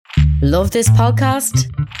Love this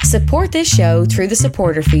podcast? Support this show through the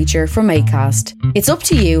supporter feature from Acast. It's up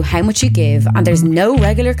to you how much you give, and there's no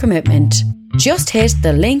regular commitment. Just hit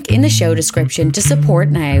the link in the show description to support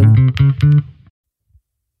now.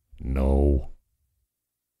 No.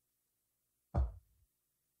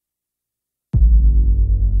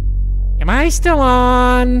 Am I still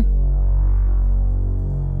on?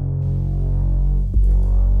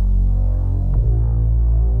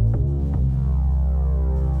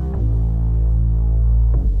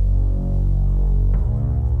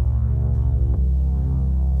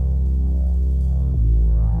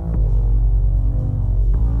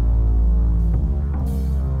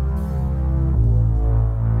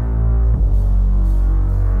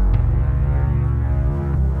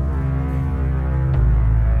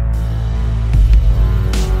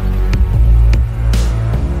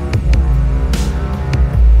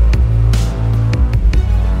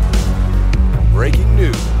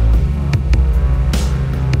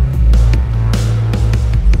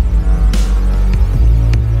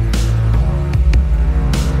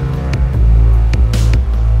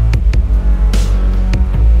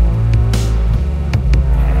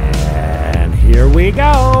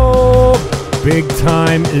 Big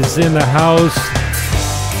time is in the house.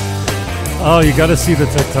 Oh, you got to see the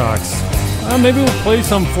TikToks. Maybe we'll play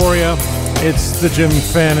some for you. It's the Jim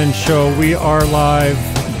Fannin Show. We are live.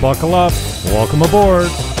 Buckle up. Welcome aboard.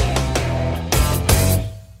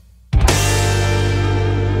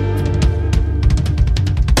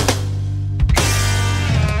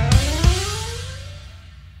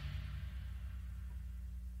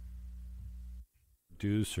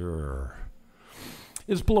 Producer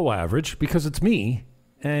is below average because it's me,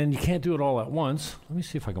 and you can't do it all at once. Let me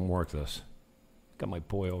see if I can work this. Got my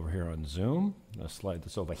boy over here on Zoom. I'm going to slide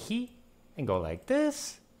this over here and go like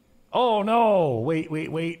this. Oh, no.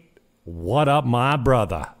 Wait. What up, my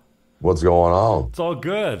brother? What's going on? It's all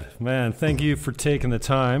good. Man, thank you for taking the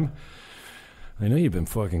time. I know you've been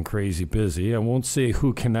fucking crazy busy. I won't say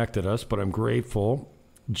who connected us, but I'm grateful.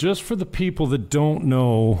 Just for the people that don't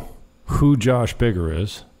know who Josh Bigger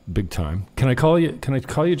is, big time. Can I call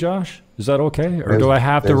you Josh? Is that okay? Or do I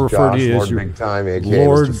have to refer Josh, to you Lord as your Big Time, aka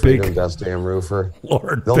Lord Mr. Big Freedom, Dust Dam Roofer?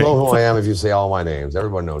 Lord They'll Big know who Time. I am if you say all my names.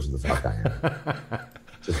 Everyone knows who the fuck I am.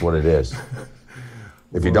 Just what it is.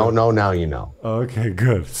 If you don't know, now you know. Okay,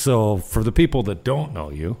 good. So for the people that don't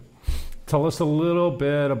know you, tell us a little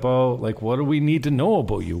bit about, like, what do we need to know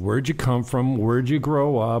about you? Where'd you come from? Where'd you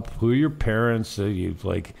grow up? Who are your parents? Are you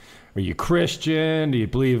Christian? Do you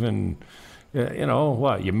believe in...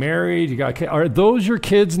 what? You married? You got kids? Are those your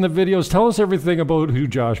kids in the videos? Tell us everything about who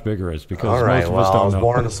Josh Bigger is, because all right. most of us don't know. I was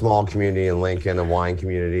born in a small community in Lincoln, a wine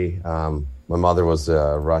community. My mother was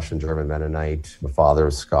a Russian German Mennonite. My father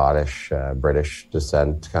was Scottish, British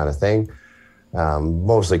descent kind of thing.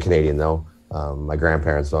 Mostly Canadian though. My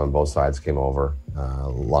grandparents on both sides came over a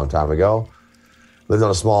long time ago. Lived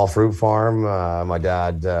on a small fruit farm. My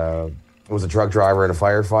dad was a truck driver and a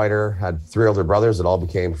firefighter, had 3 older brothers that all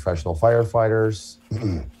became professional firefighters.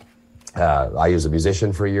 I was a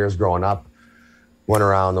musician for years growing up, went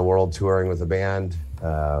around the world touring with a band.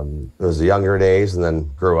 It was the younger days, and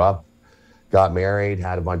then grew up, got married,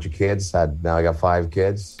 had a bunch of kids. Now I got 5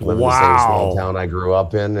 kids. Lived in the same small town I grew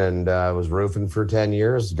up in, and was roofing for 10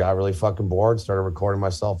 years. Got really fucking bored, started recording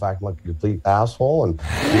myself acting like a complete asshole, and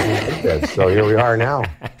people did. So here we are now.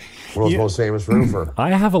 World's most famous roofer.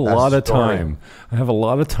 I have a lot of time. I have a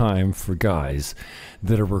lot of time for guys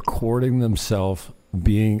that are recording themselves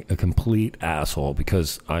being a complete asshole,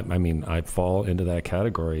 because I fall into that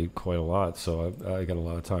category quite a lot. So I got a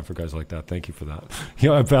lot of time for guys like that. Thank you for that.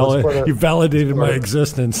 You validated my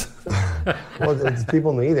existence. Well,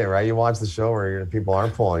 people need it, right? You watch the show where people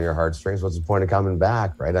aren't pulling your heartstrings. What's the point of coming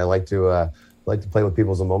back, right? I like to play with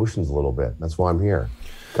people's emotions a little bit. That's why I'm here.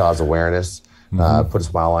 Cause awareness. Put a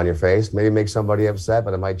smile on your face, maybe make somebody upset,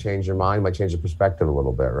 but it might change your mind, might change your perspective a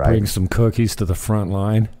little bit, right? Bring some cookies to the front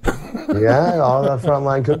line. Yeah, all that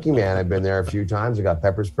frontline cookie man. I've been there a few times. I got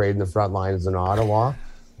pepper sprayed in the front lines in Ottawa.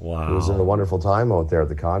 Wow. It was a wonderful time out there at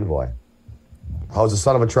the convoy. I was a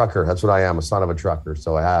son of a trucker. That's what I am, a son of a trucker.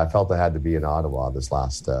 So I felt I had to be in Ottawa this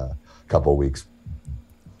last couple of weeks.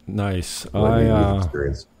 Nice.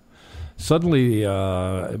 Experience. Suddenly,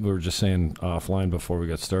 we were just saying offline before we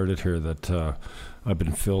got started here that I've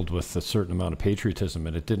been filled with a certain amount of patriotism,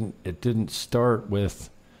 and it didn't start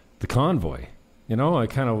with the convoy. I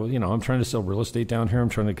kind of, I'm trying to sell real estate down here. I'm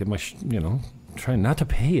trying to get my, trying not to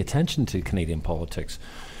pay attention to Canadian politics,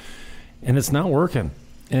 and it's not working.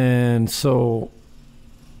 And so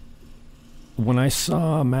when I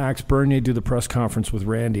saw Max Bernier do the press conference with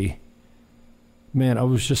Randy, man, I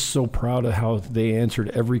was just so proud of how they answered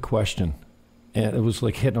every question. And it was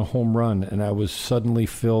like hitting a home run. And I was suddenly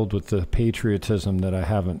filled with the patriotism that I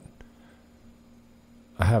haven't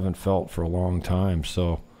felt for a long time.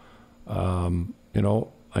 So, you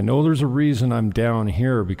know, I know there's a reason I'm down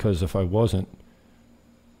here, because if I wasn't,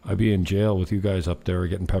 I'd be in jail with you guys up there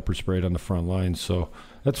getting pepper sprayed on the front lines. So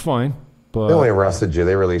that's fine. But they only arrested you.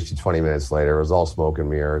 They released you 20 minutes later. It was all smoke and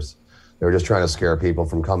mirrors. They were just trying to scare people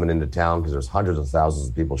from coming into town, because there's hundreds of thousands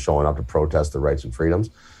of people showing up to protest their rights and freedoms.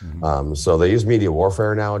 Mm-hmm. So they use media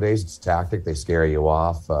warfare nowadays. It's a tactic. They scare you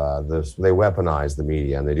off. They weaponize the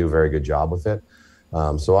media, and they do a very good job with it.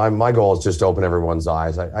 So my goal is just to open everyone's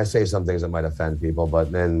eyes. I say some things that might offend people,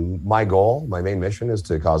 but then my main mission is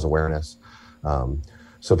to cause awareness,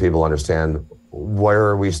 so people understand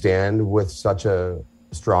where we stand with such a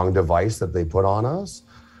strong device that they put on us,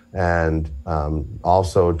 and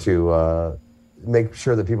also to make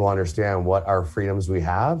sure that people understand what our freedoms we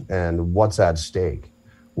have and what's at stake,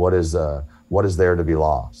 what is there to be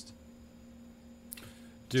lost.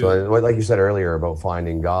 Dude. So like you said earlier about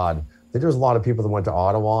finding God, I think there's a lot of people that went to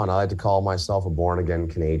Ottawa, and I like to call myself a born-again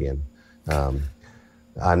Canadian.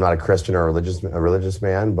 I'm not a Christian or a religious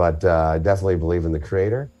man, but I definitely believe in the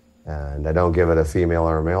Creator, and I don't give it a female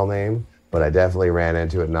or a male name, but I definitely ran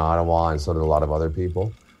into it in Ottawa, and so did a lot of other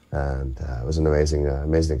people, and it was an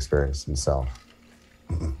amazing experience himself.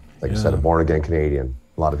 Like you said, a born-again Canadian.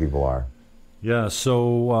 A lot of people are. Yeah,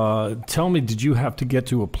 so tell me, did you have to get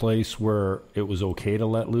to a place where it was okay to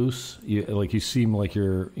let loose? You seem like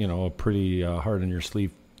you're, a pretty hard on your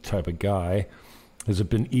sleeve type of guy. Has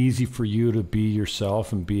it been easy for you to be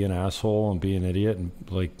yourself and be an asshole and be an idiot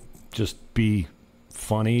and just be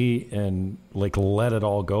funny and let it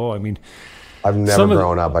all go? I mean, I've never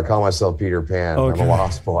grown up. I call myself Peter Pan. Okay. I'm a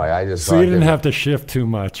lost boy. So you didn't have to shift too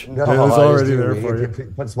much. No, it was already there for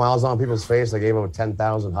you. Put smiles on people's face. I gave them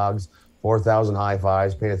 10,000 hugs, 4,000 high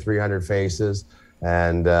fives, painted 300 faces,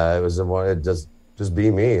 and it just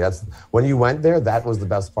be me. That's when you went there. That was the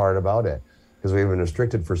best part about it, because we've been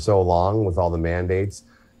restricted for so long with all the mandates,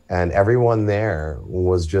 and everyone there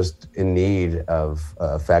was just in need of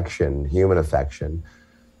affection, human affection.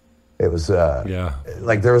 It was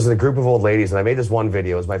there was a group of old ladies, and I made this one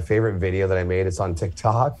video. It was my favorite video that I made. It's on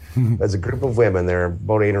TikTok. There's a group of women. There are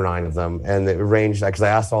about 8 or 9 of them, and it ranged, because I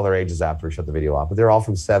asked all their ages after we shut the video off, but they're all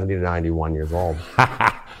from 70 to 91 years old.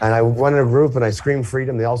 And I went in a group and I screamed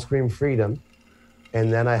freedom. They all screamed freedom.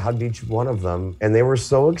 And then I hugged each one of them, and they were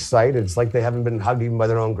so excited. It's like they haven't been hugged even by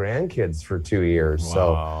their own grandkids for 2 years.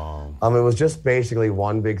 Wow. So it was just basically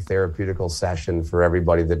one big therapeutical session for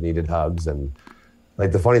everybody that needed hugs. And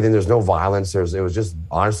the funny thing, there's no violence. It was just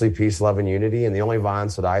honestly peace, love, and unity. And the only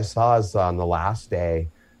violence that I saw is on the last day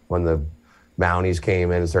when the Mounties came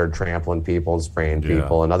in and started trampling people and spraying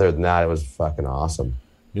people. And other than that, it was fucking awesome.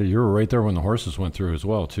 Yeah, you were right there when the horses went through as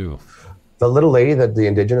well, too. The little lady, the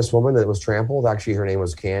indigenous woman that was trampled, actually her name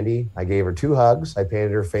was Candy. I gave her 2 hugs. I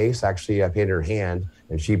painted her face. Actually, I painted her hand,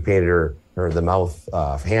 and she painted her the mouth,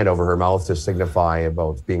 hand over her mouth to signify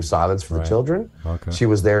about being silenced for the children. Okay. She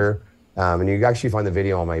was there. And you actually find the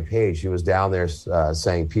video on my page. She was down there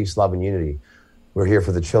saying, peace, love, and unity. We're here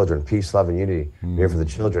for the children. Peace, love, and unity. We're here for the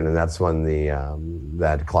children. And that's when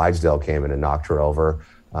that Clydesdale came in and knocked her over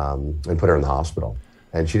and put her in the hospital.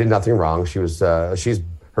 And she did nothing wrong. She was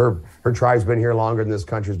her tribe's been here longer than this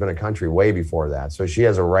country's been a country, way before that. So she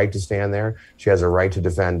has a right to stand there. She has a right to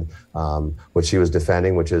defend what she was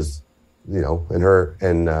defending, which is, in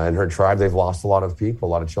her tribe, they've lost a lot of people,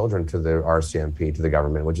 a lot of children to the RCMP, to the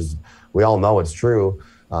government, which is, we all know it's true.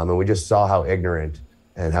 And we just saw how ignorant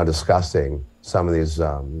and how disgusting some of these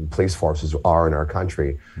police forces are in our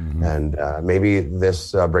country. Mm-hmm. And maybe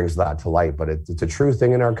this brings that to light, but it's a true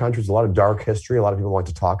thing in our country. It's a lot of dark history. A lot of people want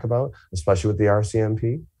to talk about, especially with the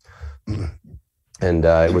RCMP. And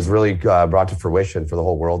it was really brought to fruition for the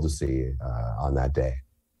whole world to see on that day.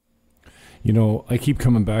 I keep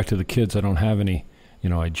coming back to the kids. I don't have any,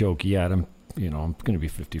 I joke yet. I'm going to be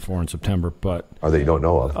 54 in September, but... Or that you don't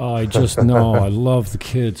know of. I just know. I love the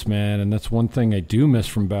kids, man. And that's one thing I do miss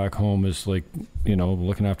from back home is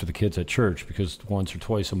looking after the kids at church, because once or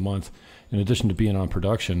twice a month, in addition to being on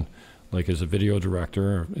production, as a video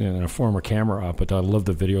director and a former camera op, but I love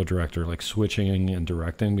the video director, switching and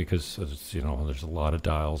directing, because there's a lot of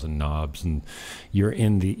dials and knobs, and you're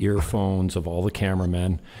in the earphones of all the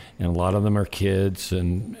cameramen, and a lot of them are kids,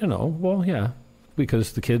 and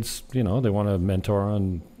because the kids, they want to mentor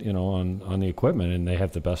on the equipment, and they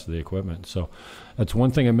have the best of the equipment. So that's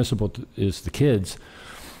one thing I miss about is the kids.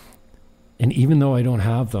 And even though I don't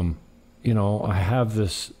have them, I have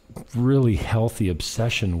this really healthy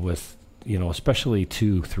obsession with especially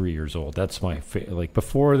 2-3 years old. That's my like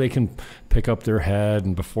before they can pick up their head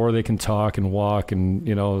and before they can talk and walk, and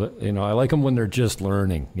I like them when they're just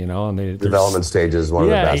learning, and they development stage is one of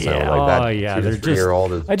the best. They're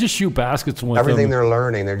 3-year-old. I just shoot baskets with everything them. They're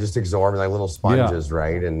learning. They're just absorbing like little sponges,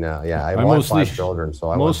 right? And I have 5 children,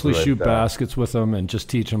 so I mostly shoot baskets with them and just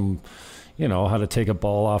teach them. How to take a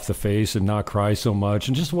ball off the face and not cry so much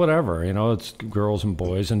and just whatever, it's girls and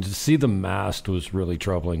boys. And to see them masked was really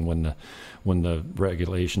troubling when the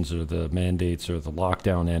regulations or the mandates or the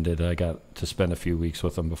lockdown ended. I got to spend a few weeks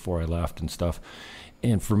with them before I left and stuff.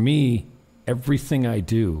 And for me, everything I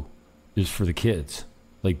do is for the kids,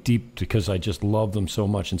 like deep, because I just love them so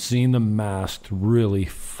much. And seeing them masked really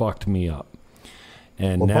fucked me up.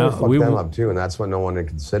 And now fucked them up too. And that's what no one had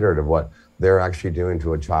considered of what they're actually doing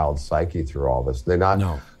to a child's psyche through all this.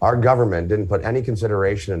 Our government didn't put any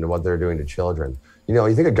consideration into what they're doing to children.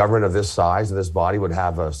 You think a government of this size, of this body, would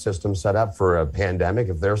have a system set up for a pandemic?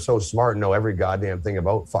 If they're so smart and know every goddamn thing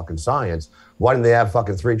about fucking science, why didn't they have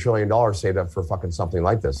fucking $3 trillion saved up for fucking something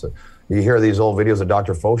like this? You hear these old videos of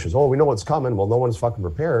Dr. Fauci's, we know what's coming. Well, no one's fucking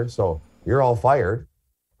prepared, so you're all fired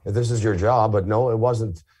if this is your job. But no, it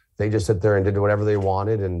wasn't. They just sit there and did whatever they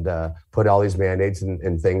wanted and put all these mandates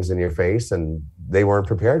and things in your face, and they weren't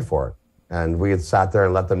prepared for it. And we had sat there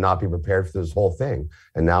and let them not be prepared for this whole thing.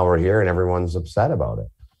 And now we're here and everyone's upset about it,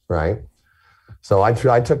 right? So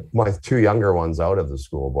I took my 2 younger ones out of the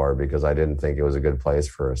school board because I didn't think it was a good place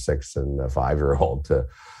for a 6 and a 5-year-old to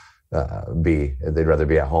be. They'd rather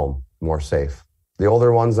be at home, more safe. The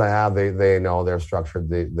older ones I have, they know they're structured.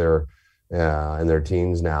 They're in their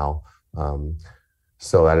teens now.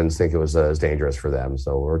 So I didn't think it was as dangerous for them.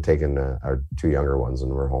 So we're taking our 2 younger ones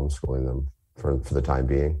and we're homeschooling them for the time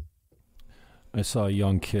being. I saw a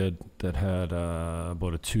young kid that had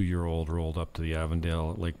about a 2-year-old rolled up to the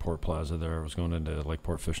Avondale at Lakeport Plaza there. I was going into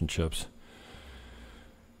Lakeport Fish and Chips.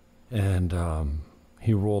 And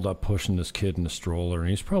he rolled up pushing this kid in a stroller. And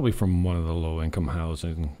he's probably from one of the low-income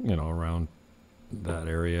housing, around that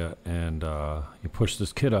area. And he pushed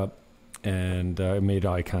this kid up. And I made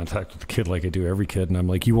eye contact with the kid like I do every kid. And I'm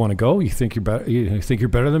like, you want to go? You think you're better? You think you're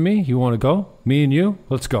better than me? You want to go? Me and you?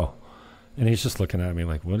 Let's go. And he's just looking at me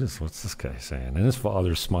like, what's this guy saying? And his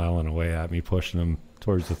father's smiling away at me, pushing him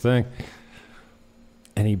towards the thing.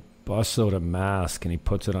 And he busts out a mask and he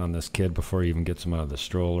puts it on this kid before he even gets him out of the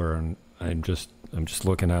stroller. And I'm just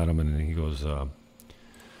looking at him, and he goes,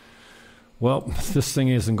 well, this thing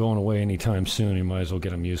isn't going away anytime soon. You might as well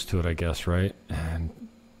get him used to it, I guess, right? And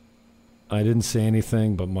I didn't say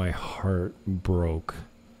anything, but my heart broke.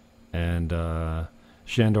 And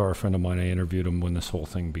Shandor, a friend of mine, I interviewed him when this whole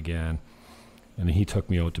thing began. And he took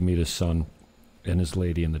me out to meet his son and his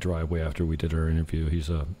lady in the driveway after we did our interview. He's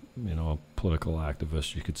a political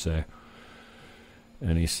activist, you could say.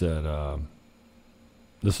 And he said,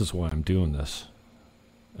 this is why I'm doing this.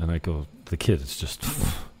 And I go, the kid is just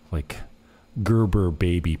like Gerber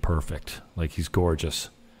baby perfect. Like, he's gorgeous.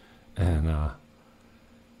 And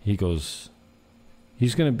he goes,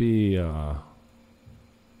 he's going to be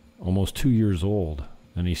almost 2 years old,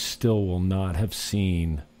 and he still will not have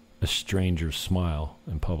seen a stranger's smile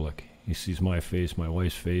in public. He sees my face, my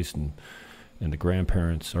wife's face, and the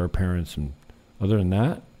grandparents, our parents, and other than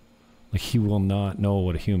that, like, he will not know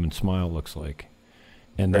what a human smile looks like.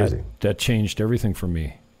 And that changed everything for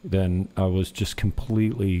me. Then I was just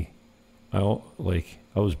completely, I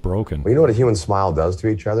was broken. Well, you know what a human smile does to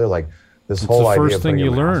each other? Like, this whole idea of putting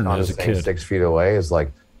a mask on as a kid, 6 feet away, is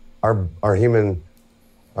like our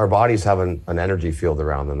bodies have an energy field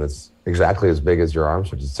around them that's exactly as big as your arms,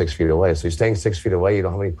 which is 6 feet away. So you're staying 6 feet away, you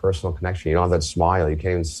don't have any personal connection. You don't have that smile. You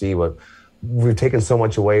can't even see what we've taken so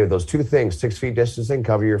much away with those 2 things: 6 feet distancing,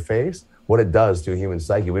 cover your face, what it does to a human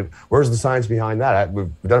psyche. Where's the science behind that? We've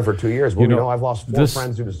done it for 2 years. Well, I've lost 4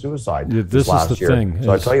 friends due to suicide this last year. Thing.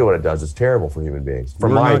 So I tell you what it does. It's terrible for human beings.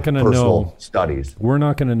 From my personal studies. We're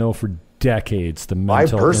not going to know for decades the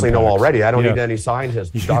mental I personally impacts. Know already. I don't need any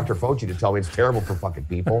scientist, Dr. Fauci, to tell me it's terrible for fucking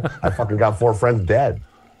people. I fucking got 4 friends dead.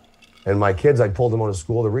 And my kids, I pulled them out of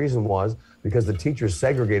school. The reason was because the teachers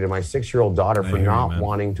segregated my 6-year-old daughter for not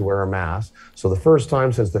wanting to wear a mask. So the first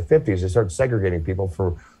time since the 50s, they started segregating people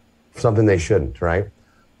for something they shouldn't, right?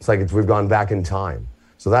 It's like we've gone back in time.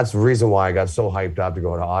 So that's the reason why I got so hyped up to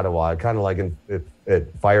go to Ottawa. Kind of like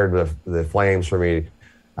it fired the flames for me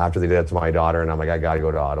after they did it to my daughter. And I'm like, I got to go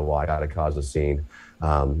to Ottawa. I got to cause a scene.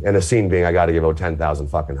 And a scene being, I got to give out 10,000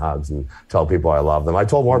 fucking hugs and tell people I love them. I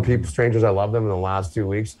told more people, strangers, I love them in the last 2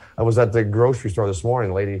 weeks. I was at the grocery store this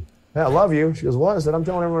morning. Lady, hey, I love you. She goes, what? I said, I'm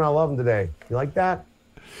telling everyone I love them today. You like that?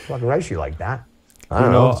 Fucking right, she like that. I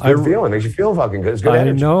don't know. It's a good feeling. Makes you feel fucking good. It's good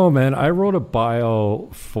energy. I know, man. I wrote a bio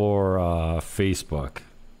for Facebook,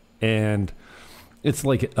 and it's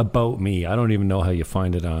like about me. I don't even know how you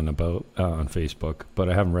find it on Facebook, but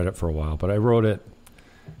I haven't read it for a while. But I wrote it,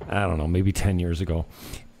 I don't know, maybe 10 years ago,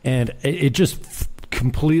 and it just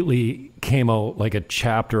completely came out like a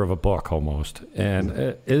chapter of a book almost. And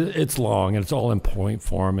it's long, and it's all in point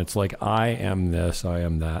form. It's like, I am this, I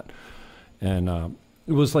am that, and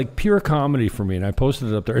it was like pure comedy for me, and I posted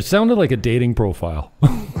it up there. It sounded like a dating profile.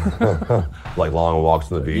 Like long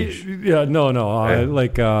walks on the beach. Yeah, no. I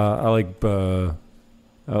like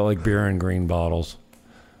beer in green bottles.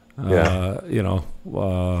 I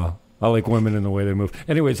like women in the way they move.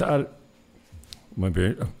 Anyways, where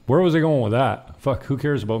was I going with that? Fuck, who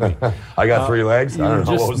cares about me? I got 3 legs. I don't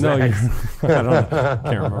know what was next. I can't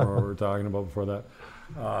remember what we were talking about before that.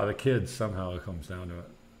 The kids, somehow it comes down to it.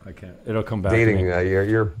 I can't. It'll come back. Dating. To me.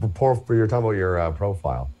 You're talking about your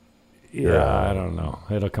profile. Yeah, I don't know.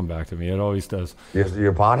 It'll come back to me. It always does. You're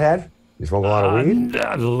a pothead? You smoke a lot of weed?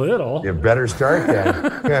 A little. You better start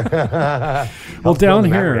then. Well, down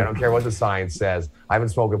here. I don't care what the science says. I've been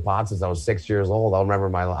smoking pot since I was 6 years old. I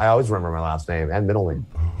always remember my last name and middle name.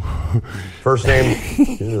 First name,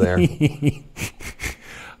 you're there.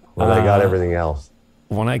 Well, I got everything else.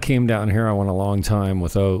 When I came down here, I went a long time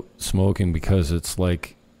without smoking because it's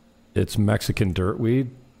Mexican dirt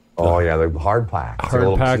weed. Oh, yeah, the hard pack.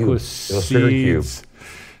 Hard pack with seeds.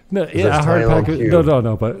 No, yeah, hard pack.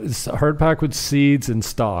 No, but it's a hard pack with seeds and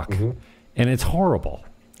stalk, and it's horrible.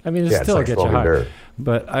 I mean, it still gets you high. Dirt.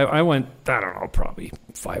 But I went, I don't know, probably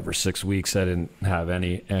 5 or 6 weeks. I didn't have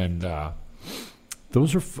any, and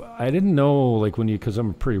those are. I didn't know, like because I'm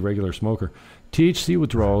a pretty regular smoker. THC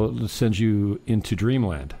withdrawal sends you into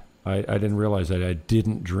dreamland. I didn't realize that. I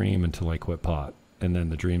didn't dream until I quit pot, and then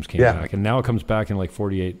the dreams came back, and now it comes back in like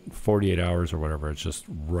 48 hours or whatever. It's just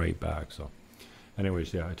right back. So.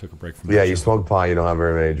 Anyways, I took a break from that. Yeah, you smoke pot, you don't have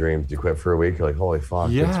very many dreams. You quit for a week, you're like, holy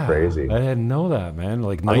fuck, that's crazy. I didn't know that, man.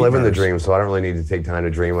 Like, I'm living the dream, so I don't really need to take time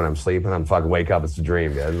to dream when I'm sleeping. I'm fucking wake up, it's a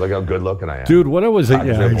dream. Yeah. Look how good looking I am. Dude, what I was... It's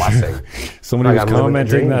a blessing. Somebody was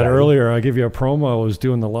commenting that earlier. I give you a promo. I was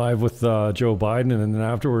doing the live with Joe Biden, and then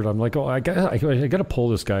afterward, I'm like, I got to pull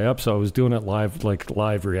this guy up. So I was doing it live, like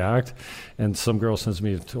live react, and some girl sends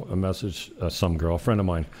me a message, a girlfriend of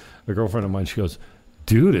mine, she goes,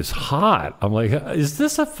 dude is hot. I'm like, is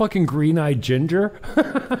this a fucking green-eyed ginger?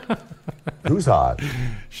 Who's hot?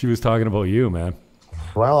 She was talking about you, man.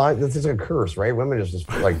 Well, this is a curse, right? Women just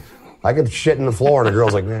like, I could shit in the floor, and the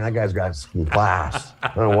girl's like, man, that guy's got some class.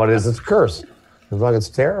 I don't know what it is. It's a curse. It's like, it's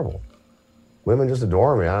terrible. Women just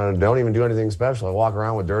adore me. I don't even do anything special. I walk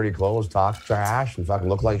around with dirty clothes, talk trash, and fucking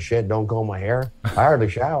look like shit, don't comb my hair. I hardly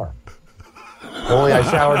shower. Only I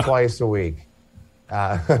shower twice a week.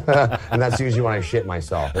 And that's usually when I shit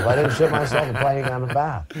myself. If I didn't shit myself, I'm probably on the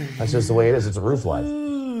bath. That's just the way it is. It's a roof life.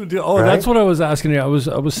 Oh, right? That's what I was asking you. I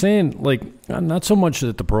was saying, like, not so much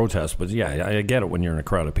at the protest, but yeah, I get it. When you're in a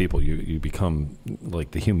crowd of people, you become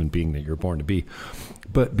like the human being that you're born to be.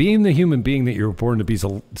 But being the human being that you're born to be is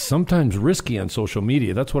sometimes risky on social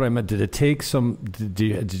media. That's what I meant. Did it take some?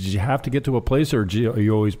 Did you have to get to a place, or have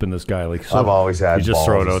you always been this guy? Like, I've always had. You just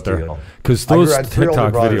throw it out there because those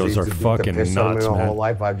TikTok videos are fucking nuts, man. My whole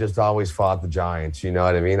life, I've just always fought the giants. You know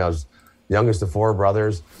what I mean? I was youngest of 4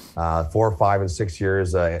 brothers, 4, 5, and 6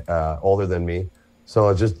 years older than me. So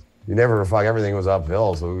it's just, you never fuck, everything was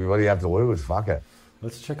uphill. So what do you have to lose? Fuck it.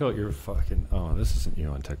 Let's check out your fucking, this isn't you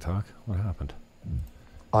on TikTok. What happened?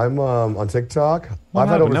 I'm on TikTok. What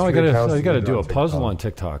happened? Now I gotta do a puzzle on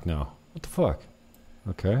TikTok now. What the fuck?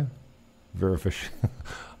 Okay. Verification.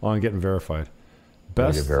 I'm getting verified.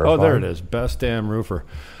 There it is. Best damn roofer.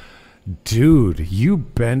 Dude, you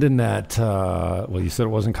bending that, you said it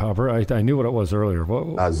wasn't copper. I knew what it was earlier.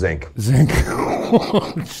 What? Zinc. Zinc.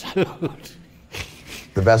 Oh, dude.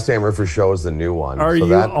 The Best Damn Roofer show is the new one. Are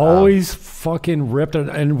you always fucking ripped?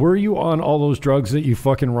 And were you on all those drugs that you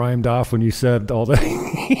fucking rhymed off when you said all that? I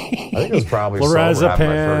think it was probably sober after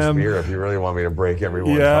my first beer, if you really want me to break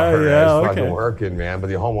everyone's heart. I was fucking working, man. But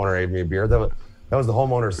the homeowner gave me a beer. That was the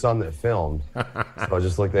homeowner's son that filmed. So I was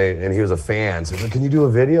just like, and he was a fan. So he's like, can you do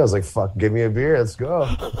a video? I was like, fuck, give me a beer. Let's go.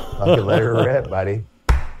 Fucking let her rip, buddy.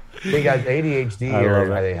 They got ADHD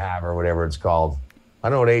or they have, or whatever it's called. I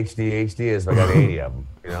don't know what HD is, but I got 80 of them,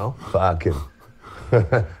 you know? Fucking.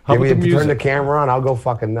 Turn the camera on, I'll go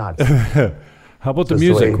fucking nuts. How about the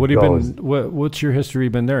music? What's your history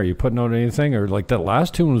been there? Are you putting out anything? Or like that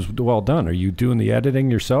last tune was well done. Are you doing the editing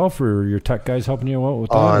yourself, or your tech guys helping you out with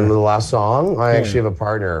that? On the last song, I actually have a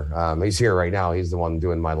partner. He's here right now. He's the one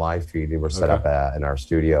doing my live feed. We're set up in our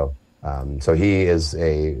studio. So he is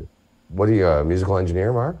a What are you, a musical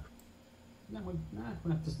engineer, Mark?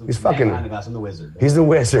 He's fucking. I'm the wizard. He's the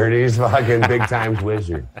wizard. He's fucking big time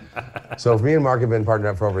wizard. So me and Mark have been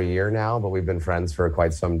partnered up for over a year now, but we've been friends for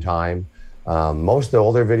quite some time. Most of the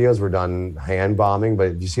older videos were done hand bombing, but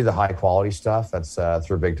if you see the high quality stuff, that's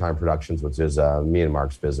through Big Time Productions, which is me and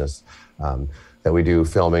Mark's business. That we do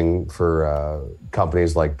filming for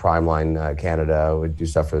companies like Primeline Canada. We do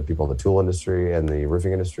stuff for the people in the tool industry and the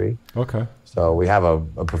roofing industry. Okay. So we have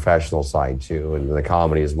a professional side too, and the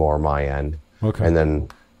comedy is more my end. Okay. And then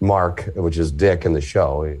Mark, which is Dick in the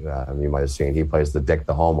show, you might have seen, he plays the Dick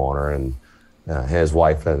the homeowner, and his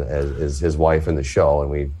wife is his wife in the show,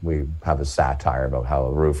 and we have a satire about how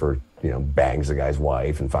a roofer, bangs the guy's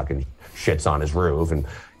wife and fucking shits on his roof and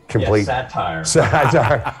complete satire.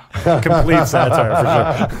 Complete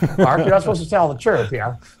satire for sure. Mark, you're not supposed to tell the truth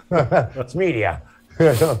here. It's media.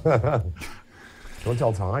 Don't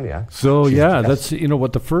tell Tanya. So that's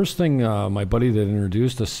what the first thing my buddy that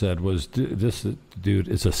introduced us said was, this dude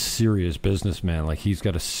is a serious businessman. Like, he's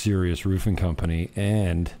got a serious roofing company,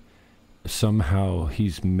 and somehow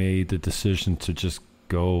he's made the decision to just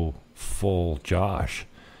go full Josh.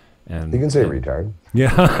 And you can say retard.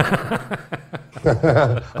 Yeah.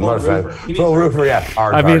 I'm not a fan. Full roofer, yeah.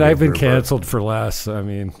 I mean, I've been canceled for less. I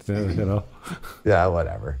mean, Yeah,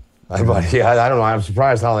 whatever. I don't know. I'm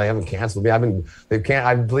surprised how they haven't canceled me.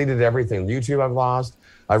 I've deleted everything. YouTube, I've lost.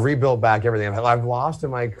 I've rebuilt back everything. I've lost in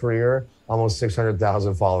my career almost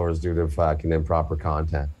 600,000 followers due to fucking improper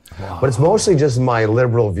content. Wow. But it's mostly just my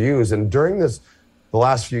liberal views. And during the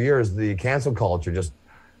last few years, the cancel culture just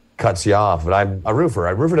cuts you off. But I'm a roofer.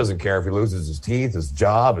 A roofer doesn't care if he loses his teeth, his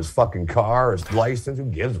job, his fucking car, his license. Who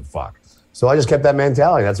gives a fuck? So I just kept that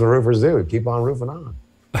mentality. That's what roofers do. Keep on roofing on.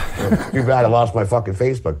 Too bad I lost my fucking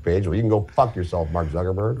Facebook page. Well, you can go fuck yourself, Mark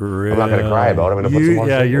Zuckerberg. Really? I'm not going to cry about it. I'm going to put some more.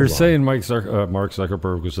 Yeah, you're saying Mark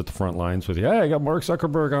Zuckerberg was at the front lines with you. Hey, I got Mark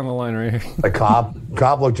Zuckerberg on the line right here. The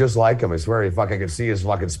cop looked just like him. I swear, I could see his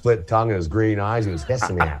fucking split tongue and his green eyes. He was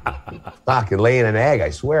hissing at me. Fucking laying an egg. I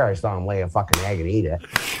swear I saw him lay a fucking egg and eat it.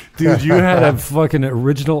 Dude, you had a fucking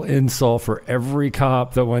original insult for every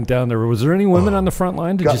cop that went down there. Was there any women on the front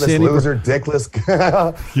line? Did you see any? Loser, dickless.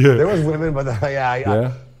 Yeah. There was women, but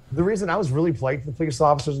yeah. The reason I was really polite to the police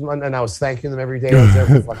officers, and I was thanking them every day. I was there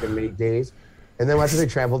for fucking 8 days. And then after they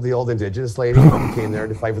trampled the old Indigenous lady who came there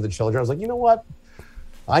to fight for the children, I was like, you know what?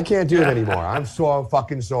 I can't do it anymore. I'm so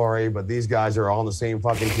fucking sorry, but these guys are all on the same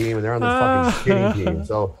fucking team, and they're on the fucking shitty team.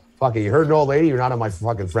 So, fuck it. You heard an old lady, you're not on my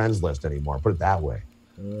fucking friends list anymore. Put it that way.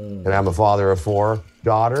 And I'm a father of 4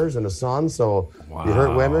 daughters and a son, so you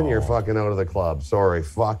hurt women, you're fucking out of the club. Sorry,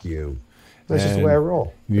 fuck you. That's just the way I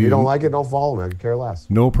roll. If you don't like it, don't follow me. I could care less.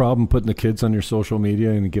 No problem putting the kids on your social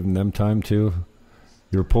media and giving them time too.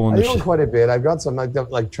 You're pulling the shit. Quite a bit. I've got some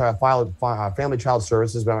family child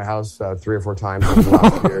services by my house 3 or 4 times in the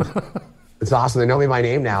last years. It's awesome. They know me by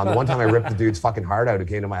name now. And the one time I ripped the dude's fucking heart out who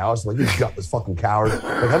came to my house, I'm like, you got this fucking coward.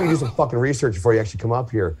 Like, how do you do some fucking research before you actually come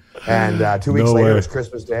up here? And 2 weeks later, it was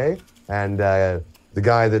Christmas Day. And the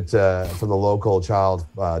guy that from the local child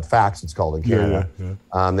fax, it's called in Canada,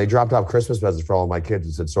 they dropped off Christmas presents for all of my kids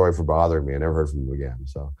and said, sorry for bothering me. I never heard from them again.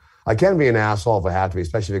 So I can be an asshole if I have to be,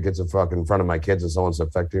 especially if it gets in front of my kids and someone's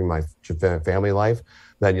affecting my family life.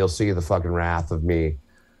 Then you'll see the fucking wrath of me.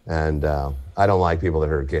 And I don't like people that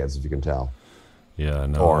hurt kids, if you can tell. Yeah,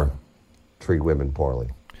 no. Or treat women poorly.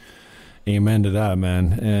 Amen to that,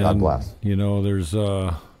 man. And, God bless.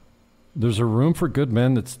 There's a room for good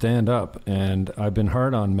men that stand up. And I've been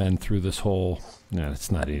hard on men through this whole,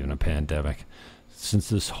 it's not even a pandemic, since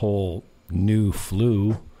this whole new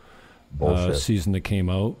flu season that came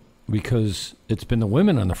out, because it's been the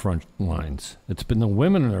women on the front lines. It's been the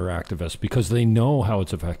women that are activists because they know how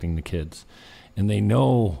it's affecting the kids. And they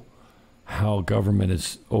know how government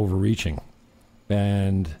is overreaching.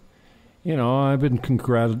 And, I've been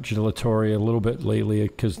congratulatory a little bit lately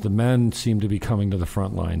because the men seem to be coming to the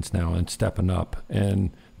front lines now and stepping up.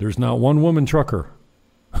 And there's not one woman trucker.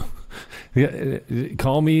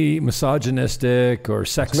 Call me misogynistic or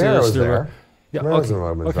sexist. Tamara was there. Yeah, Tamara was a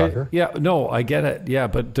woman trucker. Yeah, no, I get it. Yeah,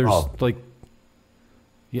 but there's I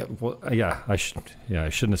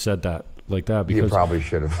shouldn't have said that like that because you probably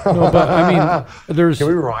should have. No, but I mean, there's can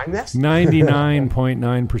we rewind this?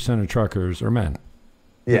 99.9% of truckers are men.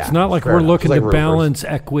 Yeah, it's not like we're looking to balance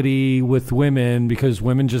equity with women because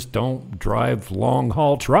women just don't drive long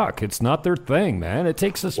haul truck. It's not their thing, man. It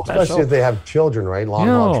takes a special. Especially if they have children, right? Long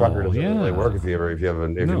haul trucker doesn't really work if you have a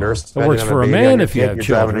nurse. It works for a man if you have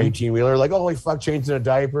children. You're driving an 18-wheeler, like holy fuck, changing a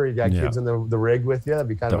diaper. You got kids in the rig with you. That'd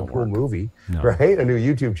be kind of a cool movie, right? A new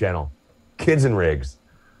YouTube channel, Kids and Rigs.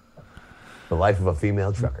 The life of a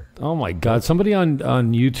female trucker. Oh my God! Somebody on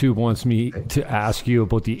YouTube wants me to ask you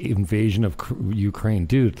about the invasion of Ukraine,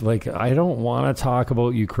 dude. Like, I don't want to talk about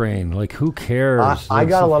Ukraine. Like, who cares? I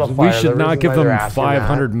got a lot of fire. We should not give them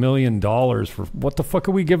 $500 million for what the fuck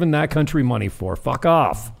are we giving that country money for? Fuck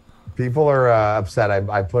off. People are upset.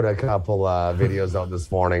 I put a couple videos out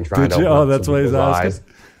this morning trying to. Oh, that's why he's asking.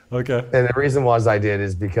 Okay. And the reason I did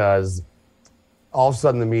is because all of a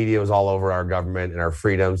sudden the media was all over our government and our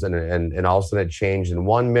freedoms, and all of a sudden it changed in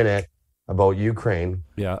 1 minute about Ukraine.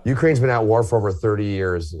 Yeah. Ukraine's been at war for over 30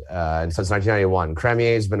 years, and since 1991.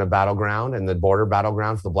 Crimea has been a battleground and the border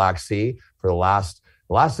battleground for the Black Sea for the last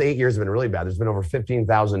 8 years have been really bad. There's been over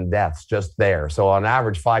 15,000 deaths just there. So on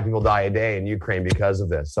average, 5 people die a day in Ukraine because of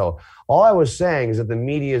this. So all I was saying is that the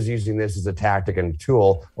media is using this as a tactic and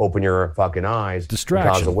tool, open your fucking eyes,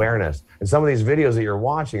 distraction, cause awareness. And some of these videos that you're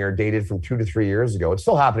watching are dated from 2 to 3 years ago. It's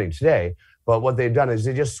still happening today. But what they've done is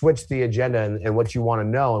they just switched the agenda and what you want to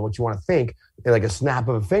know and what you want to think in like a snap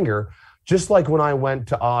of a finger. Just like when I went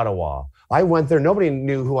to Ottawa. I went there. Nobody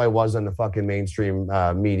knew who I was on the fucking mainstream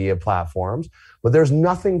media platforms. But there's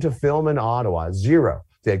nothing to film in Ottawa. Zero.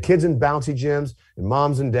 They had kids in bouncy gyms and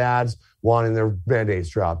moms and dads wanting their Band-Aids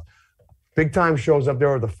dropped. Big Time shows up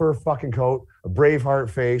there with a fur fucking coat, a Braveheart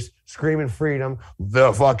face, screaming freedom.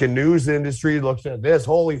 The fucking news industry looks at this.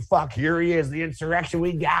 Holy fuck, here he is, the insurrection.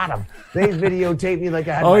 We got him. They videotaped me like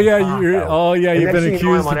I had you've been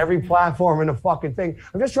accused. I'm on every platform in the fucking thing.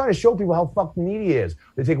 I'm just trying to show people how fucked the media is.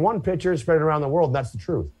 They take one picture, spread it around the world, and that's the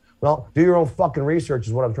truth. Well, do your own fucking research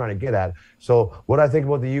is what I'm trying to get at. So what I think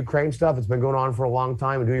about the Ukraine stuff, it's been going on for a long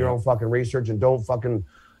time, and do your own fucking research and don't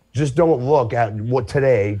look at what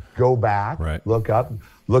today. Go back, look up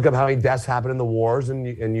how many deaths happened in the wars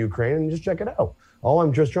in Ukraine, and just check it out.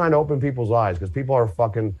 I'm just trying to open people's eyes because people are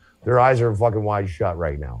their eyes are fucking wide shut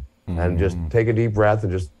right now. Mm-hmm. And just take a deep breath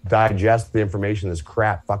and just digest the information this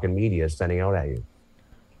crap fucking media is sending out at you.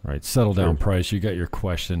 Right, settle down, Price. You got your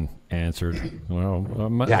question answered. Well,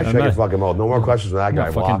 shut your fucking mouth. No more questions from that guy.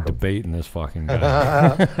 I'm fucking debating this fucking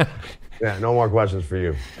guy. Yeah, no more questions for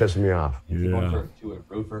you. Pissing me off. If you want to a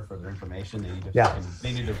roofer for their information, they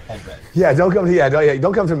need to head ready. Yeah, don't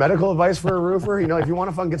come to medical advice for a roofer. You know, if you want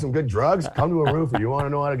to fucking get some good drugs, come to a roofer. You want to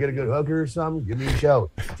know how to get a good hooker or something? Give me a shout.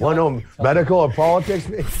 Want to know medical or politics?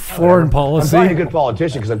 Foreign policy. I'm probably a good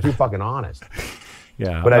politician because I'm too fucking honest.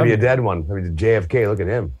 Yeah, but I'd be a dead one. I mean, JFK. Look at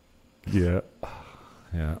him. Yeah.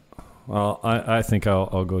 Well, I think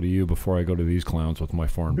I'll go to you before I go to these clowns with my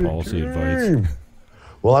foreign policy advice.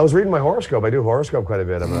 Well, I was reading my horoscope. I do horoscope quite a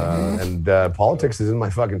bit, and politics is in my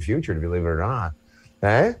fucking future, to believe it or not.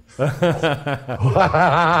 Eh?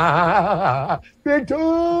 Big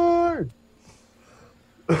time.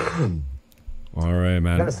 All right, man.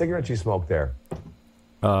 What kind of cigarettes you smoke there?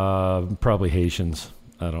 Probably Haitians.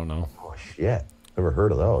 I don't know. Oh shit! Never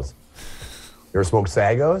heard of those. You ever smoked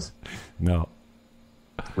Sagos? No.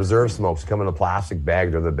 Reserve smokes come in a plastic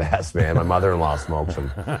bag. They're the best, man. My mother-in-law smokes them.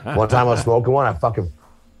 One time I was smoking one, I fucking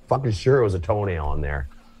sure it was a toenail in there.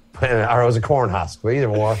 Or it was a corn husk, but either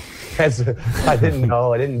or. I didn't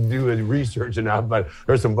know. I didn't do research enough, but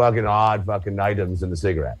there's some fucking odd fucking items in the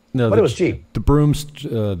cigarette. No, but it was cheap. The broom,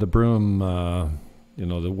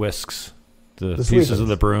 the whisks, the pieces of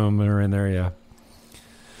the broom are in there, yeah.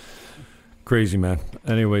 Crazy, man.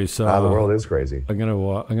 Anyways, the world is crazy. I'm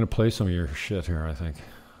gonna play some of your shit here, I think.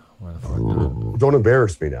 Where the fuck don't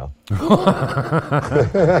embarrass me now. You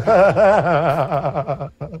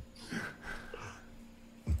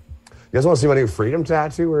guys want to see my new freedom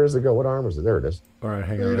tattoo? Where does it go? What arm is it? There it is. All right,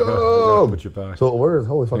 hang on. I gotta put you back. So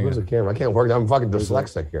holy fuck, where's the camera? I can't work. I'm fucking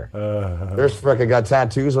dyslexic here. There's frickin' got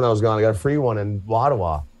tattoos when I was gone. I got a free one in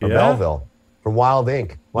Ottawa, or Belleville, from Wild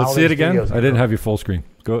Ink. Let's see it again. I didn't have you full screen.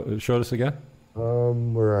 Go show us again.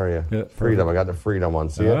 Where are you? Yeah, freedom. I got the freedom one.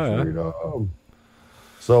 See it? Freedom. Yeah.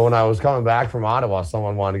 So when I was coming back from Ottawa,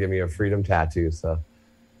 someone wanted to give me a freedom tattoo. So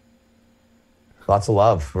lots of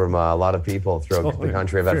love from a lot of people throughout the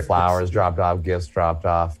country. I've had flowers dropped off, gifts dropped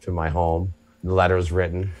off to my home, letters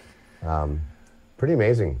written. Pretty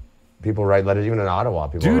amazing. People write letters, even in Ottawa.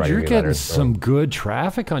 Dude, you're getting some good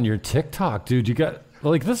traffic on your TikTok, dude. You got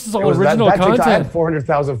this is all original content. I had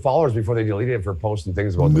 400,000 followers before they deleted it for posting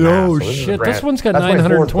things about the No shit. This one's got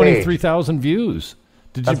 923,000 views.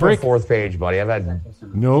 That's my fourth page, buddy. I've had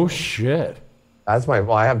no shit. That's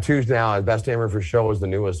I have two now. Best Hammer for Show is the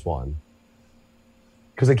newest one.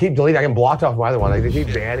 Because they keep deleting. I can block off my other one. They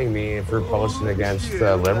keep banning me for posting against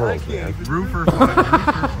liberals, man. Roofer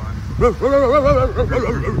fun.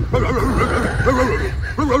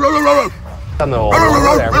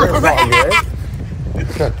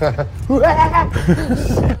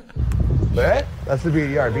 That's the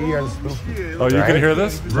BDR. BDR is spooky. Oh, you can hear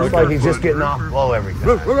this? Looks like he's just getting off blow every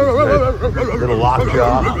time. Little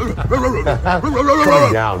lockjaw.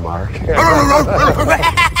 Calm down, Mark.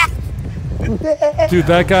 Dude,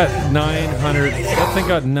 that got 900. That thing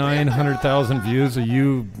got 900,000 views of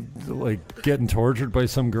you like getting tortured by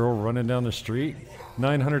some girl running down the street.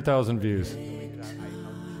 900,000 views.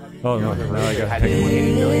 Oh no! Now I got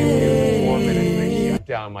 80 million views in 4 minutes. They shut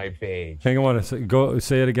down my page. Hang on, go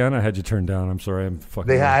say it again. I had you turned down. I'm sorry. I'm fucking.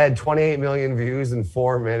 They had 28 million views in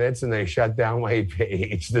 4 minutes, and they shut down my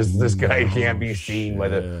page. This guy can't be seen by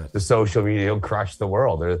the social media. He'll crush the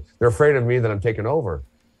world. They're afraid of me that I'm taking over.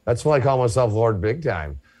 That's why I call myself Lord Big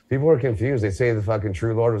Time. People are confused. They say the fucking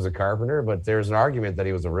true Lord was a carpenter, but there's an argument that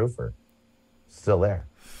he was a roofer. Still there.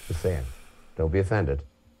 Just saying. Don't be offended.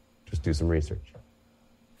 Just do some research.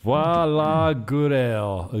 Voila,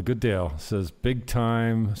 Goodale says big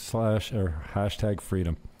time / or hashtag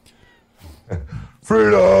freedom.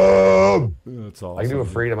 Freedom! That's awesome. I can do a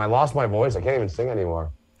freedom. I lost my voice. I can't even sing anymore.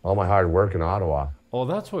 All my hard work in Ottawa. Oh,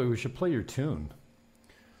 that's why we should play your tune.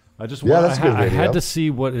 That's a good video. I had to see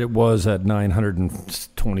what it was at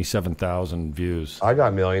 927,000 views. I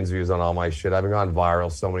got millions of views on all my shit. I've been gone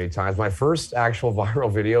viral so many times. My first actual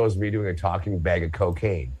viral video was me doing a talking bag of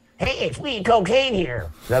cocaine. Hey, it's weed cocaine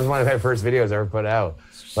here. That's one of my first videos I ever put out.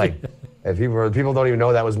 Like, and people don't even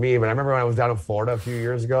know that was me. But I remember when I was down in Florida a few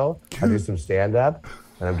years ago, I do some stand-up,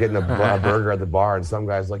 and I'm getting a burger at the bar, and some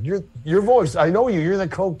guy's like, your voice, I know you. You're the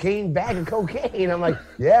cocaine bag of cocaine. I'm like,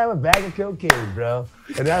 yeah, I'm a bag of cocaine, bro.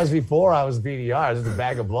 And that was before I was BDR. I was just a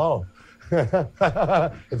bag of blow.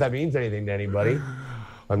 If that means anything to anybody.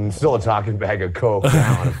 I'm still a talking bag of coke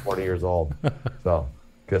now. I'm 40 years old. So,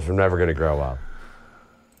 guess I'm never going to grow up.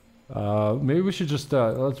 Maybe we should just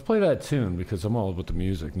let's play that tune because I'm all about the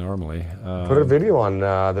music normally. Put a video on.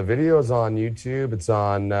 The video's on YouTube. It's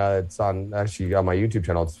on actually on my YouTube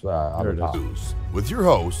channel. It's on the top. With your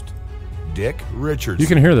host, Dick Richardson. You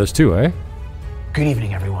can hear this too, eh? Good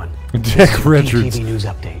evening, everyone. Dick Richards. TV news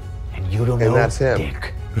update, and you don't know. And that's him.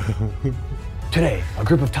 Dick. Today, a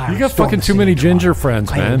group of tyrants. You got fucking too many ginger friends,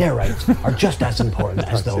 man. Their rights are just as important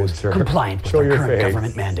as those compliant with their current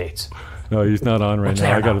government mandates. No, he's not on right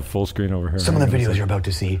now. I got a full screen over here. Some of the videos you're about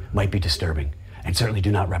to see might be disturbing and certainly do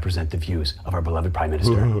not represent the views of our beloved Prime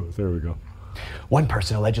Minister. There we go. One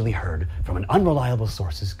person allegedly heard from an unreliable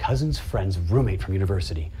source's cousin's friend's roommate from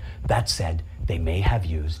university that said they may have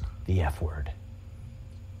used the F word.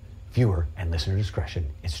 Viewer and listener discretion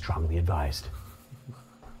is strongly advised.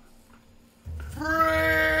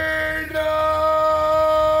 Freedom!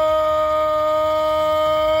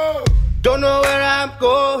 Don't know where I'm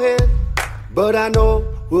going, but I know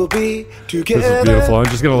we'll be together. This is beautiful. I'm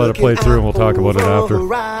just going to let it play through and we'll talk about it after.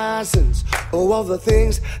 Horizons, all the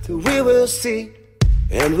things that we will see,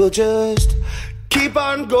 and we'll just keep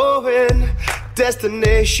on going.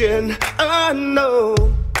 Destination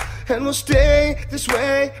unknown, and we'll stay this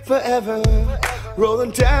way forever.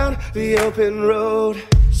 Rolling down the open road,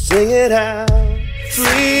 sing it out.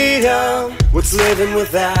 Freedom, what's living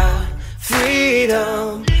without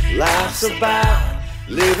freedom? Life's about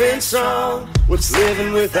living strong. What's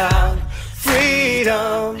living without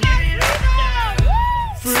freedom?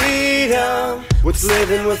 Freedom, what's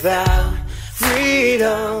living without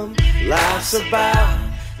freedom? Life's about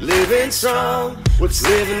living strong. What's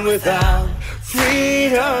living without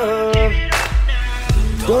freedom?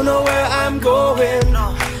 Don't know where I'm going,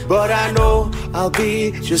 but I know I'll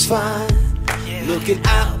be just fine. Looking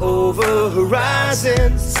out over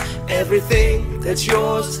horizons, everything that's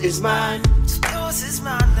yours is mine.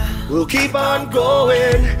 We'll keep on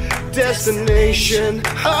going, destination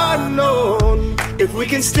unknown. If we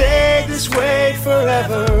can stay this way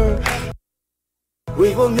forever,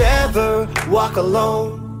 we will never walk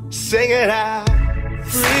alone. Sing it out.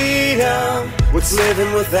 Freedom, what's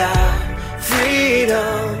living without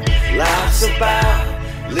freedom? Life's about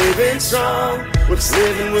living strong. What's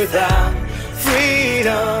living without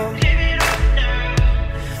freedom?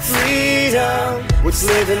 Freedom, what's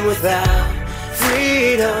living without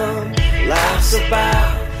freedom? Life's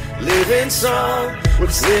about living strong.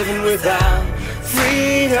 What's living without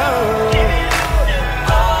freedom?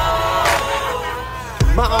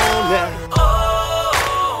 My own now.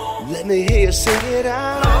 Let me hear you sing it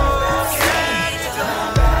out.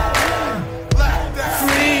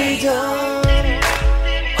 Freedom.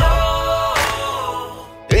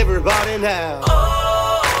 Everybody now.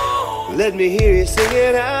 Let me hear you sing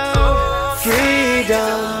it out.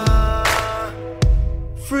 Freedom.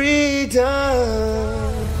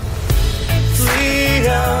 Freedom.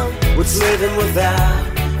 Freedom. What's living without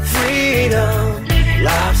freedom?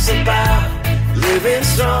 Life's about living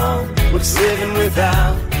strong. What's living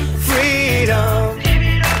without freedom?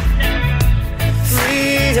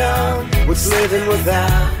 Freedom. What's living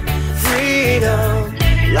without freedom?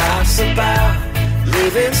 Life's about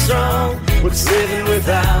living strong. What's living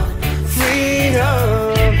without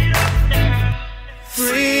freedom?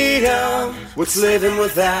 Freedom. What's living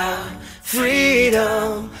without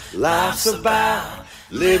freedom? Life's about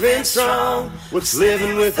living strong. What's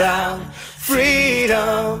living without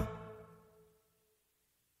freedom?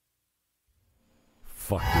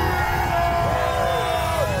 Fuck you.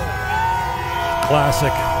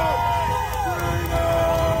 Classic.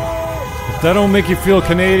 If that don't make you feel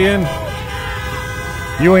Canadian,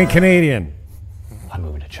 you ain't Canadian. I'm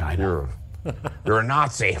moving to China. You're a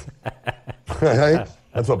Nazi.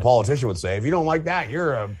 That's what a politician would say. If you don't like that,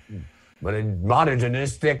 you're a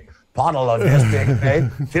modernistic, podologistic,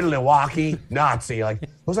 tiddlywalkie Nazi. Like,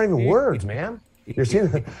 those aren't even words, man. You're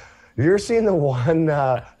seeing the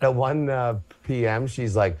one PM.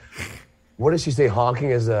 She's like, what does she say? Honking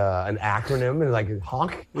is an acronym, and like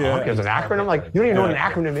honk is an acronym. Like, you don't even know what an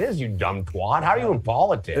acronym is, you dumb twat. How are you in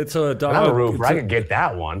politics? It's a dog. I'm a roofer. I can get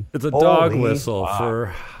that one. It's a dog whistle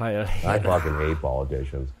for. I fucking hate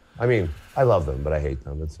politicians. I mean, I love them, but I hate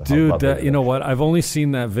them. Dude, you know what? I've only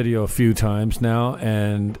seen that video a few times now,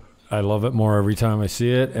 and I love it more every time I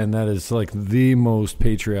see it. And that is like the most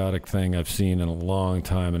patriotic thing I've seen in a long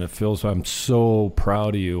time. And it feels, I'm so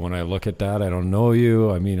proud of you when I look at that. I don't know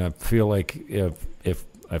you. I mean, I feel like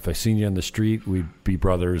if I seen you on the street, we'd be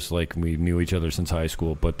brothers, like we knew each other since high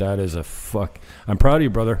school. But that is I'm proud of you,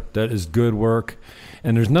 brother. That is good work.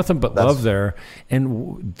 And there's nothing but love there.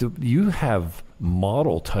 And you have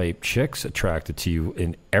model type chicks attracted to you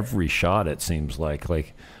in every shot, it seems like.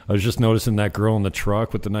 Like, I was just noticing that girl in the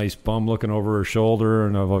truck with the nice bum looking over her shoulder,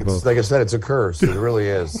 and like I said, it's a curse. It really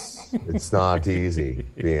is. It's not easy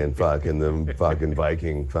being fucking the fucking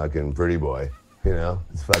Viking fucking pretty boy. You know,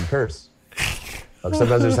 it's a fucking curse. Like,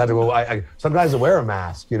 sometimes I just have to go. Sometimes I wear a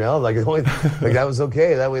mask. You know, like that was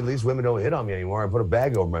okay. That way, at least women don't hit on me anymore. I put a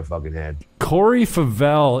bag over my fucking head. Corey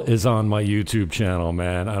Favell is on my YouTube channel,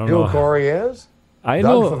 man. I don't know who Corey is. I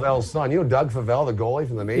know Doug Favell's son. You know Doug Favell, the goalie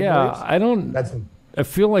from the Maple Leafs? I don't. I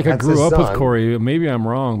feel like I grew up with Corey. Maybe I'm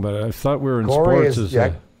wrong, but I thought we were in sports.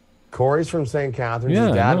 Corey's from St. Catharines.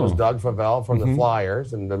 His dad was Doug Favell from the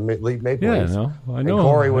Flyers and the Maple Leafs. I know. And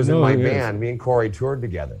Corey was in my band. Me and Corey toured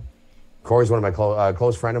together. Corey's one of my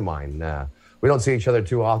close friend of mine. We don't see each other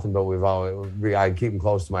too often, but I keep him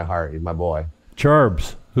close to my heart. He's my boy.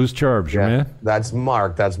 Charbs. Who's Charbs, your man? That's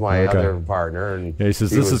Mark. That's my other partner. And he says,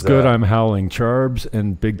 this is good. I'm howling. Charbs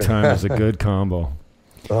and Big Time is a good combo.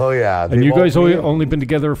 Oh, yeah. And you guys only been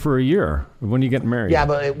together for a year. When are you getting married? Yeah,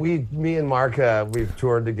 but me and Mark, we've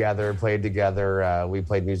toured together, played together. We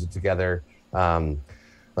played music together.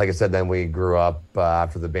 Like I said, then we grew up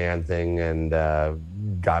after the band thing and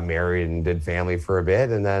got married and did family for a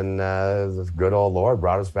bit. And then the good old Lord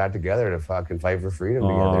brought us back together to fucking fight for freedom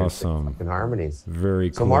together. Awesome. Fucking harmonies.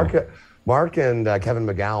 Very cool. So Mark and Kevin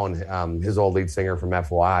McGowan, his old lead singer from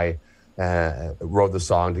FY, wrote the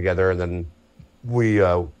song together. And then we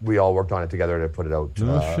all worked on it together to put it out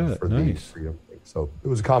for the freedom thing. So it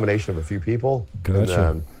was a combination of a few people.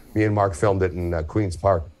 Gotcha. And, me and Mark filmed it in Queen's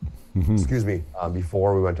Park. Excuse me,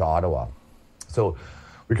 before we went to Ottawa. So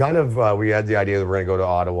we kind of, we had the idea that we're going to go to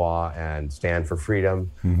Ottawa and stand for freedom.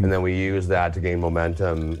 And then we used that to gain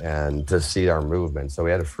momentum and to see our movement. So we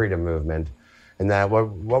had a freedom movement. And that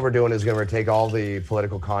what we're doing is going to take all the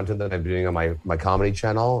political content that I'm doing on my comedy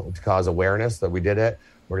channel to cause awareness that we did it.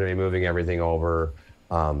 We're going to be moving everything over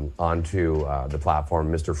onto the platform,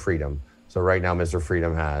 Mr. Freedom. So right now, Mr.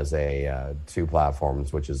 Freedom has two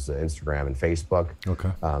platforms, which is Instagram and Facebook. Okay.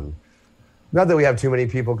 Not that we have too many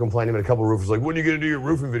people complaining, but a couple of roofers like, when are you going to do your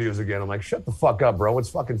roofing videos again? I'm like, shut the fuck up, bro. It's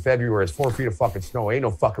fucking February. It's 4 feet of fucking snow. Ain't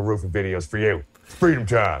no fucking roofing videos for you. It's freedom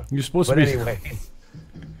time. You're supposed to be. But anyway,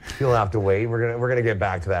 you'll have to wait. We're gonna get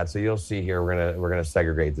back to that. So you'll see here. We're gonna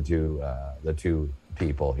segregate the two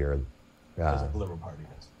people here. That's what the Liberal Party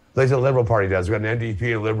does. That's what the Liberal Party does. We got an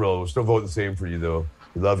NDP and Liberal. We'll still vote the same for you, though.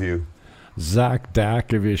 We love you. Zach Dack,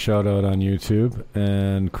 give you a shout out on YouTube.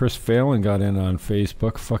 And Chris Phelan got in on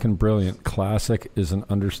Facebook. Fucking brilliant. Classic is an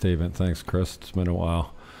understatement. Thanks, Chris. It's been a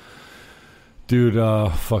while. Dude,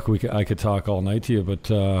 I could talk all night to you, but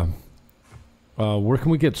where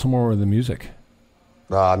can we get some more of the music?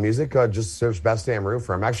 Music, just search Best Damn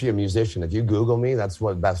Roofer. I'm actually a musician. If you Google me, that's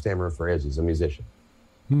what Best Damn Roofer is. He's a musician.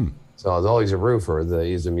 So although he's a roofer,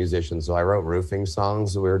 he's a musician. So I wrote roofing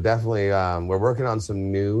songs. We're definitely we're working on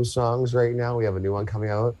some new songs right now. We have a new one coming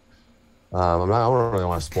out. I don't really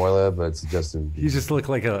want to spoil it, but it's Justin. You just look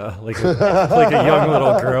like a young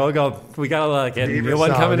little girl. We got a new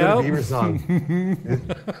one coming out. Bieber song.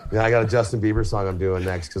 Yeah, I got a Justin Bieber song I'm doing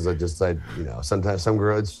next because sometimes some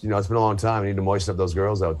girls, it's been a long time. I need to moisten up those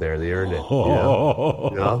girls out there. They earned it.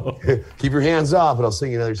 You know? Keep your hands off, and I'll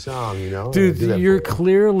sing you another song. Dude, you're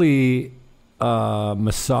clearly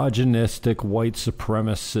misogynistic, white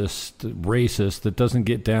supremacist, racist that doesn't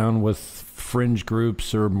get down with fringe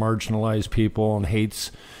groups or marginalized people and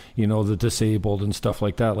hates, the disabled and stuff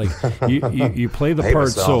like that. Like you play the part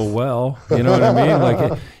so well, you know what I mean?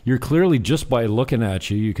 Like you're clearly, just by looking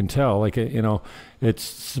at you, you can tell. Like it's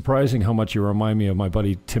surprising how much you remind me of my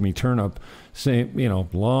buddy Timmy Turnup. Same,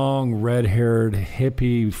 long red-haired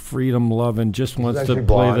hippie, freedom-loving, just wants to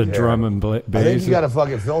play the drum and bass. I think you got a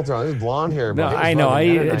fucking filter on. It's blonde hair. No, I know.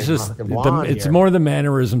 It's just it's more the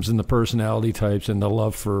mannerisms and the personality types and the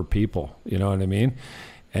love for people. You know what I mean?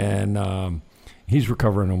 And he's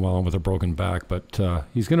recovering and well with a broken back, but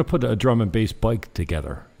he's going to put a drum and bass bike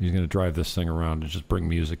together. He's going to drive this thing around and just bring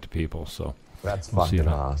music to people. So that's fucking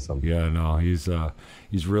awesome. Yeah, no, he's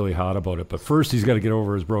really hot about it. But first, he's got to get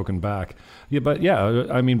over his broken back. Yeah, but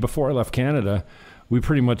I mean, before I left Canada, we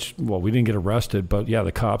pretty much, we didn't get arrested, but yeah,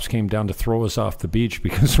 the cops came down to throw us off the beach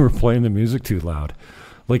because we were playing the music too loud.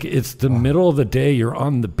 Like, it's the middle of the day, you're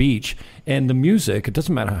on the beach, and the music, it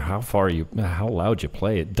doesn't matter how loud you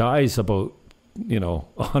play, it dies about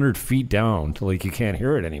 100 feet down to you can't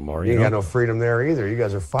hear it anymore. You got no freedom there either. You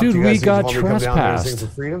guys are fucked. Dude, we got trespassed. Sing some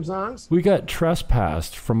freedom songs? We got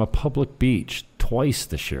trespassed from a public beach twice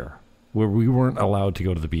this year, where we weren't allowed to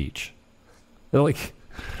go to the beach. They're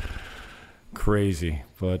crazy.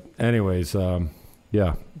 But anyways,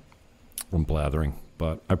 yeah, I'm blathering.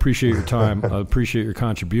 But I appreciate your time. I appreciate your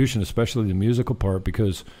contribution, especially the musical part,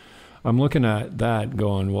 because I'm looking at that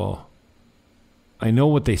going, well, I know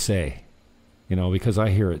what they say. Because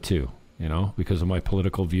I hear it too, because of my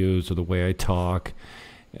political views or the way I talk.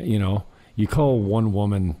 You call one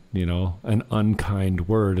woman, an unkind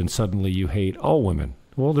word, and suddenly you hate all women.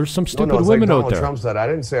 Well, there's some stupid women out there. Trump said, I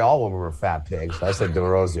didn't say all women were fat pigs. I said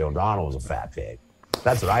Rosie O'Donnell was a fat pig.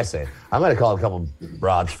 That's what I say. I might have called a couple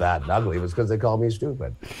broads fat and ugly. It was because they called me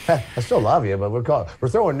stupid. I still love you, but we're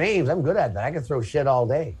throwing names. I'm good at that. I can throw shit all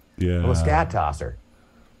day. Yeah. I'm a scat tosser.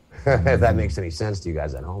 If that makes any sense to you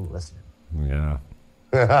guys at home, listen. Yeah.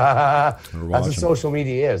 That's what social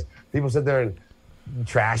media is. People sit there and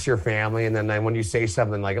trash your family, and then when you say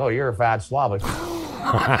something like, oh, you're a fat slob, like,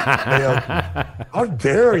 how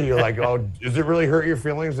dare you? Like, oh, does it really hurt your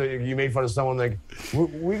feelings that you made fun of someone? Like,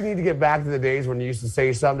 we need to get back to the days when you used to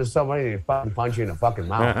say something to somebody and they'd fucking punch you in the fucking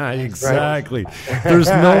mouth. Exactly. Right? There's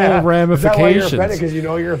no ramifications. Because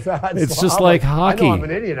you're a fat It's slob. just like hockey. I'm an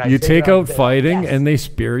idiot. You take out fighting and they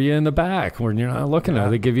spear you in the back when you're not looking at it.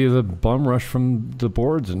 They give you the bum rush from the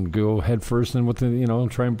boards and go head first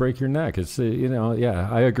and try and break your neck. It's yeah,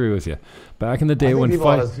 I agree with you. Back in the day when people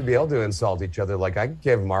ought to be able to insult each other. Like, I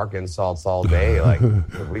give Mark insults all day. Like,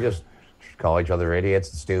 we just call each other idiots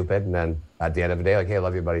and stupid, and then at the end of the day, like, hey, I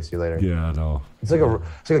love you, buddy. See you later. Yeah, no. It's like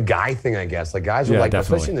a guy thing, I guess. Like, guys are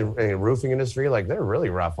especially in the roofing industry, like, they're really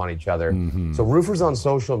rough on each other. Mm-hmm. So roofers on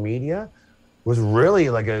social media was really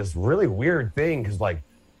this really weird thing, because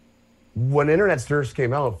when internet first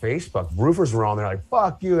came out, Facebook, roofers were on there like,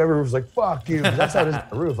 fuck you. Everyone was like, fuck you. That's how it is on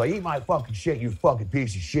the roof. Like, eat my fucking shit, you fucking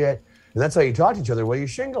piece of shit. And that's how you talk to each other while you're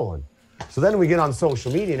shingling. So then we get on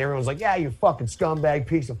social media and everyone's like, yeah, you fucking scumbag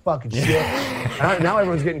piece of fucking shit. And now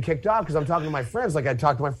everyone's getting kicked off because I'm talking to my friends. Like, I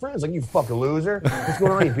talk to my friends, like, you fucking loser. What's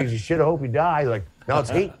going on, you piece of shit? I hope you die. Like, no, it's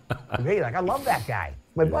hate. I'm hate. Like, I love that guy.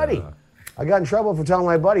 My buddy. I got in trouble for telling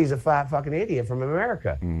my buddy he's a fat fucking idiot from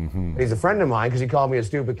America. Mm-hmm. He's a friend of mine because he called me a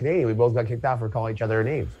stupid Canadian. We both got kicked off for calling each other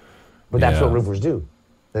names. But that's what roofers do.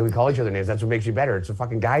 Then we call each other names. That's what makes you better. It's a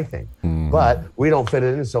fucking guy thing. Mm-hmm. But we don't fit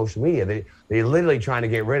it in social media. They're literally trying to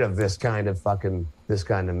get rid of this kind of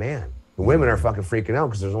man. The women are fucking freaking out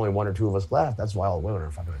because there's only one or two of us left. That's why all the women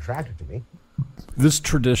are fucking attracted to me. This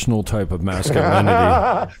traditional type of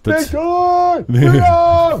masculinity.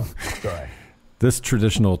 This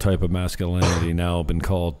traditional type of masculinity now been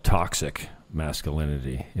called toxic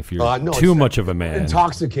masculinity. If you're too much of a man.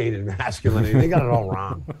 Intoxicated masculinity. They got it all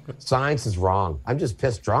wrong. Science is wrong. I'm just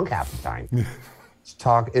pissed drunk half the time. It's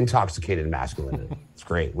intoxicated masculinity. It's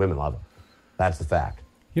great. Women love it. That's the fact.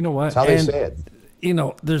 You know what? That's how they say it.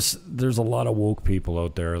 There's a lot of woke people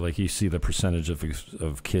out there. Like, you see the percentage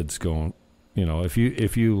of kids going, if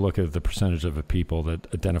you look at the percentage of people that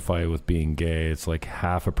identify with being gay, it's like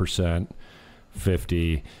 0.5%.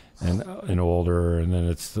 50 and older, and then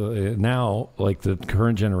it's now like the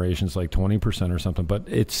current generation is like 20% or something. But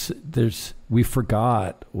we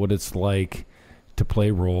forgot what it's like to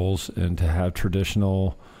play roles and to have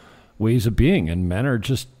traditional ways of being, and men are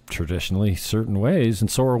just traditionally certain ways,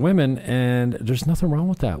 and so are women, and there's nothing wrong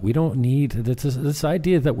with that. We don't need this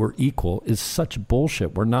idea that we're equal is such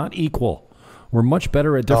bullshit. We're not equal. We're much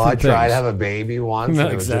better at different things. I tried to have a baby once. No,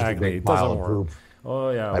 and it was just a exactly. big pile of poop.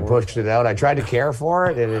 Oh yeah, I pushed it out. I tried to care for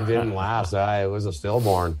it, and it didn't last. It was a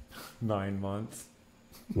stillborn. 9 months.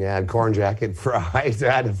 Yeah, corn jacket fries.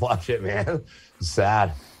 I had to flush it, man.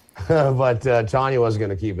 Sad. But Tanya wasn't going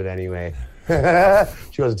to keep it anyway.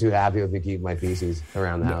 She wasn't too happy with me keeping my feces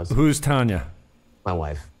around the house. Who's Tanya? My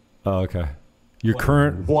wife. Oh, okay. Your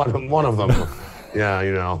current... One of them. Yeah,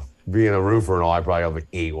 you know, being a roofer and all, I probably have like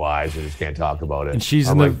 8 wives. I just can't talk about it. And she's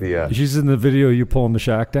in the video you pulling the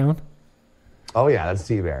shack down? Oh, yeah, that's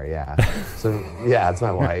T-Bear, yeah. So, yeah, that's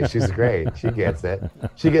my wife. She's great. She gets it.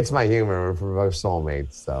 She gets my humor. We're both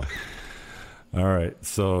soulmates, so. All right.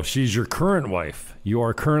 So she's your current wife. You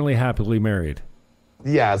are currently happily married.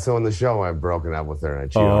 Yeah, so in the show, I've broken up with her and I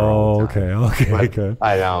cheat on her all the time. Okay, good.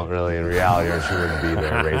 I don't really. In reality, or she wouldn't be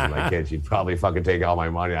there raising my kids. She'd probably fucking take all my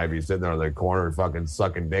money. I'd be sitting there in the corner fucking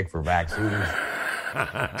sucking dick for vaccines.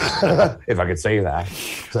 If I could say that.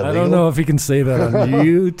 I don't know if you can say that on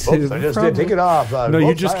YouTube. Oops, I just did. Take it off. No,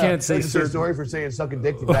 you just can't say certain. Sorry for saying sucking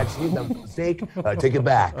dick for vaccines. That was a mistake. Take it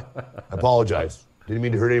back. I apologize. Didn't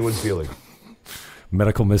mean to hurt anyone's feelings.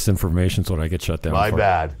 Medical misinformation is what I get shut down My for.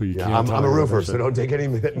 bad. Yeah, I'm a roofer, so don't take any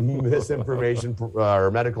misinformation or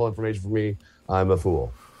medical information from me. I'm a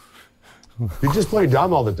fool. You just play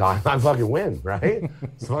dumb all the time. I fucking win, right?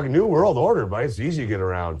 It's a fucking new world order, buddy. It's easy to get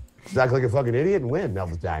around. Just act like a fucking idiot and win all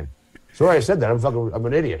the time. Sorry I said that. I'm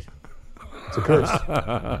an idiot. It's a curse.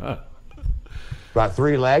 About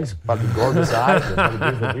 3 legs, fucking gorgeous eyes, and fucking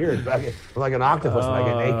beautiful beard. I'm like an octopus when I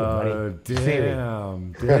get naked, buddy.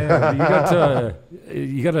 Damn.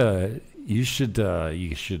 You should,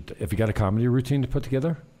 if you got a comedy routine to put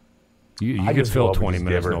together, you could fill 20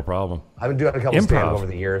 minutes, no problem. I've been doing a couple stand-up over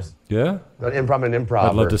the years. Yeah? Improv.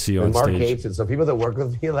 I'd love to see you on Mark stage. hates it. So people that work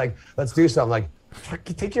with me, like, let's do something. Like,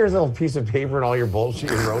 take your little piece of paper and all your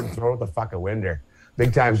bullshit and throw it the fucking window.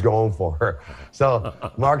 Big time's going for her. So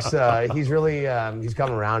Mark's, he's really, he's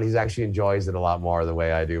coming around. He's actually enjoys it a lot more the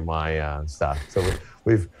way I do my stuff. So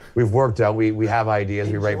we've worked out. We have ideas.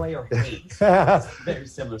 Enjoy or hate. Very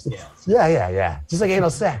similar scales. Yeah. Just like anal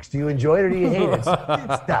sex. Do you enjoy it or do you hate it?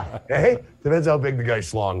 Stuff. Hey, depends how big the guy's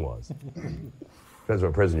schlong was. Depends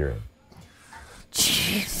what prison you're in.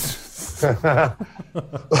 Jesus.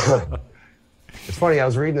 It's funny, I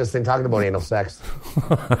was reading this thing talking about anal sex.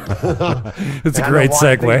 It's a great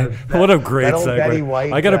segue. What a great segue. Betty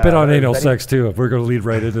White, I got a bit on anal sex too. If we're going to lead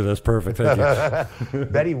right into this, perfect. Thank you.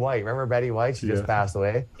 Betty White, remember Betty White? She just passed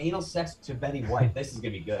away. Anal sex to Betty White. This is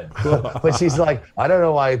going to be good. But she's like, I don't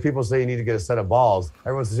know why people say you need to get a set of balls.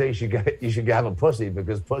 Everyone says you should have a pussy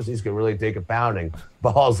because pussies can really take a pounding.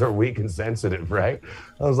 Balls are weak and sensitive, right?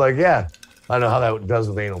 I was like, yeah, I don't know how that does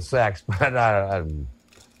with anal sex, but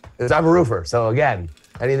I'm a roofer, so again,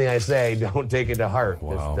 anything I say, don't take it to heart.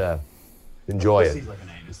 Wow. Just enjoy it. Pussy's like an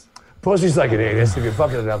anus. Pussy's like an anus. If you're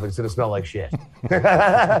fucking it up, it's gonna smell like shit.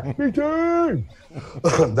 Me too.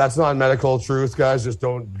 That's not medical truth, guys. Just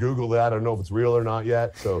don't Google that. I don't know if it's real or not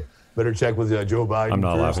yet. So better check with Joe Biden. I'm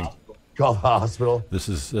not first. laughing. Call the hospital.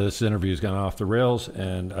 This interview's gone off the rails,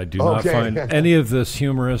 and I do not find any of this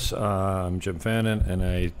humorous. I'm Jim Fannin, and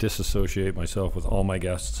I disassociate myself with all my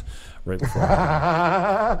guests right before.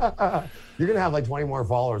 You're gonna have like 20 more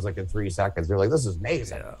followers like in 3 seconds. They're like, this is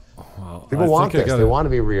amazing. Yeah. Well, People want this. They want to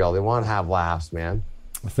be real. They want to have laughs, man.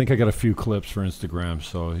 I think I got a few clips for Instagram,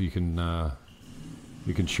 so you can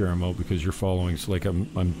share them out because your following's like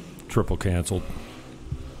I'm triple canceled.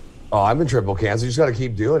 Oh, I've been triple canceled. You just got to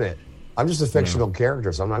keep doing it. I'm just a fictional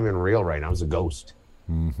character, so I'm not even real right now. I'm just a ghost.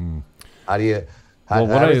 Mm-hmm.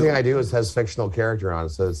 Everything I do has fictional character on it,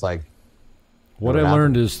 so it's like. What I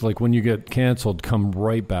learned is like when you get canceled, come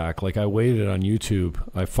right back. Like I waited on YouTube.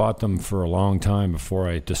 I fought them for a long time before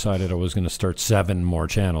I decided I was going to start 7 more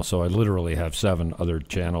channels. So I literally have 7 other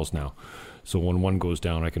channels now. So when one goes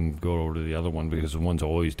down, I can go over to the other one because the one's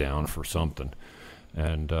always down for something.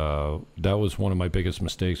 And that was one of my biggest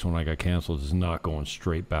mistakes when I got canceled, is not going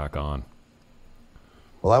straight back on.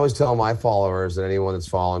 Well, I always tell my followers and anyone that's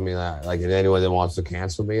following me that, like, and anyone that wants to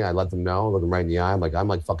cancel me, I let them know, look them right in the eye. I'm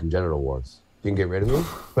like fucking genital warts. You can get rid of me,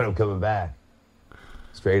 but I'm coming back.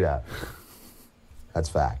 Straight up. That's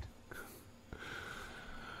fact.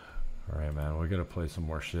 All right, man. We're gonna play some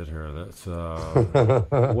more shit here. That's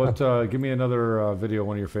give me another video,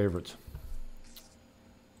 one of your favorites.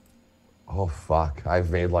 Oh, fuck. I've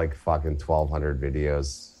made like fucking 1,200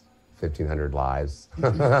 videos, 1,500 lives.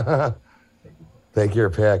 Take your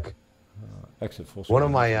pick. Exit full screen. One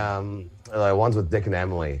of my ones with Dick and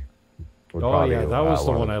Emily. Oh yeah, that was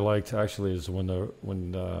the one I liked. Actually, is when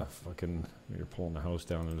fucking you're pulling the house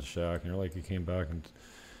down in the shack, and you're like, you came back and.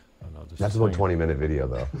 Oh, no, that's about 20-minute video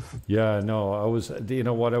though. Yeah, no, I was. You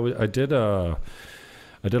know what? I did a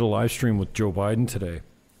live stream with Joe Biden today,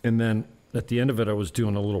 and then at the end of it, I was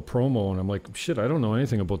doing a little promo, and I'm like, shit, I don't know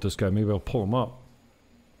anything about this guy. Maybe I'll pull him up.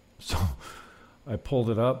 So I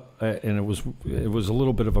pulled it up, and it was a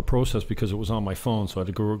little bit of a process because it was on my phone. So I had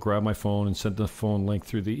to go grab my phone and send the phone link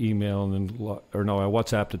through the email, and then I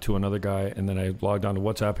WhatsApped it to another guy, and then I logged on to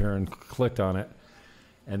WhatsApp here and clicked on it,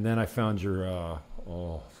 and then I found your.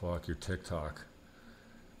 Oh, fuck, your TikTok.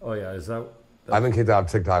 Oh, yeah, is that... I've been kicked off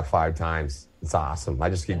TikTok 5 times. It's awesome. I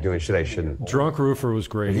just keep doing shit I shouldn't. Drunk Roofer was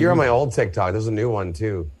great. If you're on my old TikTok, there's a new one,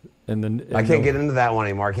 too. And I can't get into that one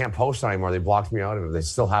anymore. I can't post it anymore. They blocked me out of it. They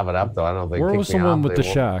still have it up, though. I don't think. Where was the one with the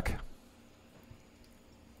shack?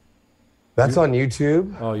 That's on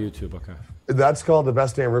YouTube. Oh, YouTube, okay. That's called The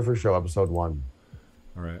Best Damn Roofer Show, episode 1.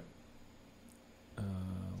 All right.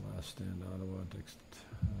 Last Stand Ottawa.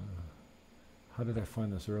 How did I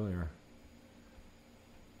find this earlier?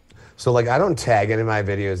 So, like, I don't tag any of my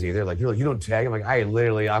videos either. Like, you're like, you don't tag? I'm like,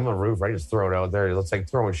 I'm a roofer. I just throw it out there. It's like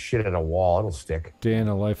throwing shit at a wall. It'll stick. Day in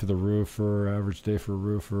the life of the roofer, average day for a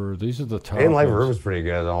roofer. These are the top. Day in the life of a roofer's pretty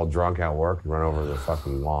good. I'm all drunk at work and run over the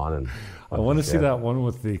fucking lawn. And I want to see that one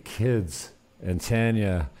with the kids and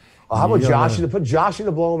Tanya. Oh, how about Joshy? Put Joshy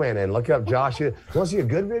the Blowman in. Look up Joshy. You want to see a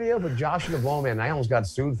good video? Put Joshy the Blowman. I almost got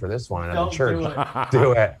sued for this one at the church.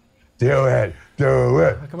 Do it. Do it. Do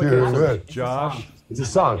it. Do it. Josh. It's a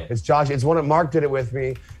song. It's Josh. It's one that Mark did it with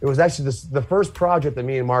me. It was actually the first project that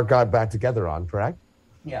me and Mark got back together on, correct?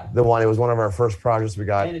 Yeah. It was one of our first projects we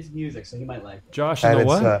got. And it's music, so he might like it. Josh and the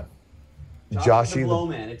what? Joshy the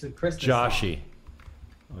Blowman. It's a Christmas Joshy.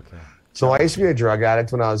 Song. Okay. So I used to be a drug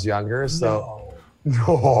addict when I was younger. So.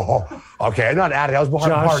 No. Okay, I'm not addict. I was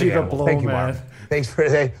behind party. Joshy the Blowman. Thank you, Mark. Thanks for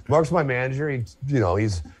that. Mark's my manager. He's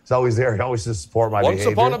always there. He always just support my behavior.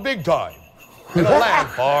 Once upon a big time, in a land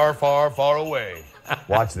far, far, far away,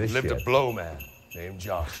 watch this lived shit. a blowman named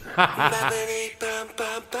Josh. Look at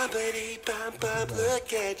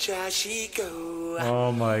Joshy go.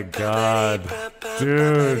 Oh my God,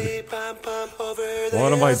 dude!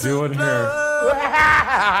 What am I doing here?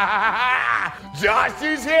 Josh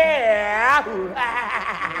is here.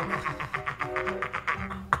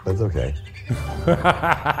 That's okay.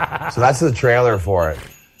 So that's the trailer for it.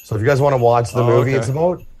 So if you guys want to watch the movie, it's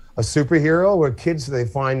about a superhero where kids, they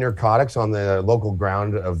find narcotics on the local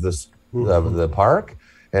ground of this of the park,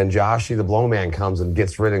 and Joshy the Blowman comes and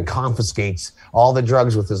gets rid and confiscates all the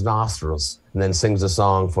drugs with his nostrils, and then sings a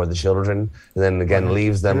song for the children, and then again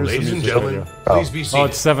leaves them. Ladies and gentlemen, please be seated. Oh,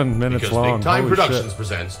 it's 7 minutes because long. Big Time Holy Productions shit.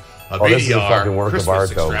 presents a This is a fucking BDR work Christmas of art,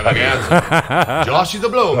 though. extravaganza. Joshy the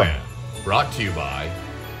Blowman, brought to you by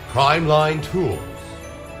Prime Line Tools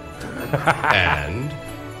and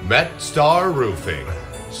Met Star Roofing,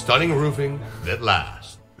 stunning roofing that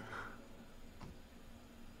lasts.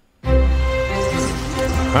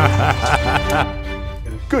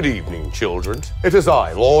 Good evening, children. It is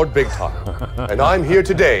I, Lord Big Time, and I'm here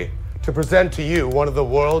today to present to you one of the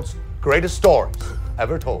world's greatest stories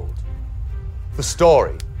ever told. The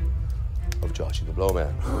story of Joshy the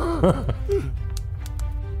Blowman.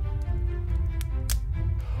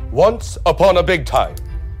 Once upon a big time,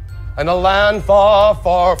 in a land far,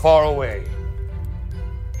 far, far away.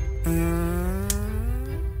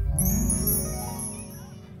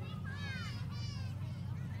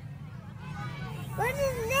 What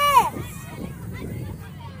is this?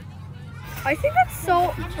 I think that's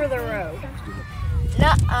salt for the road.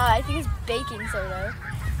 No, I think it's baking soda.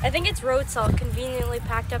 I think it's road salt conveniently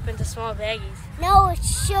packed up into small baggies. No,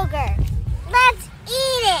 it's sugar. Let's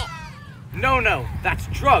eat it. No, that's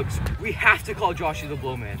drugs. We have to call Joshy the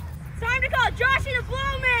Blowman. It's time to call Joshy the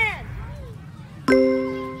Blowman!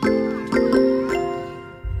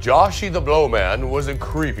 Joshy the Blowman was a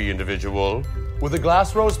creepy individual with a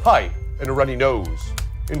glass rose pipe and a runny nose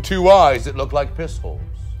and 2 eyes that looked like piss holes.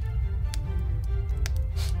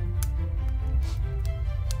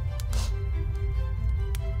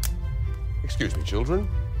 Excuse me, children.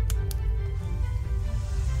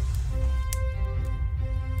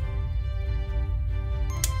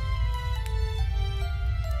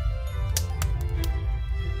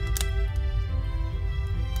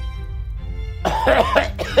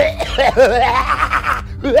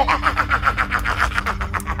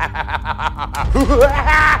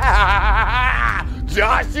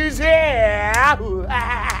 Josh is here.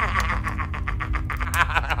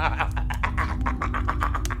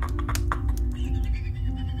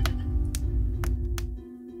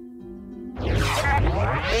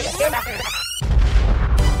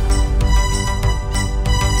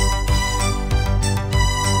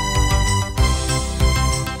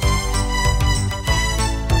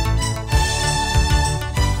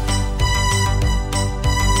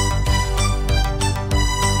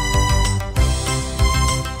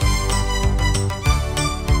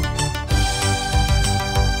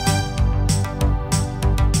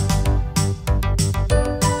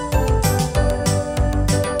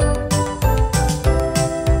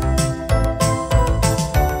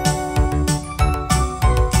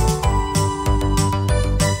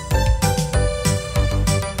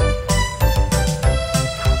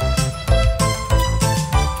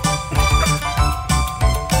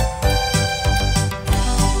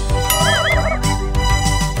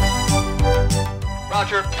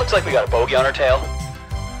 Looks like we got a bogey on our tail.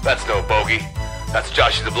 That's no bogey. That's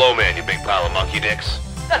Joshy the Blowman, you big pile of monkey dicks.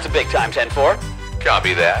 That's a big time 10-4.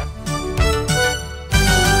 Copy that.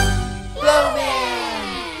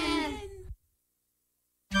 Blowman!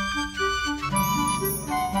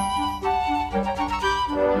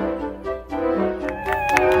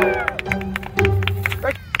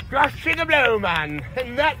 Joshy the Blowman,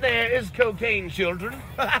 and that there is cocaine, children.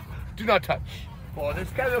 Do not touch, for this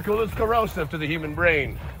chemical is corrosive to the human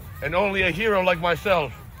brain, and only a hero like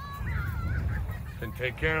myself can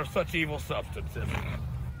take care of such evil substances.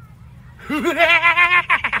 It's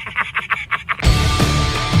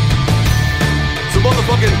a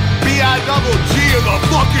motherfucking B-I-double-G in the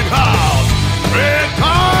fucking house. Red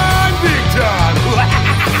time, big time.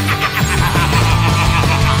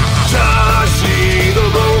 Joshy the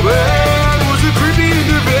Blowman was a creepy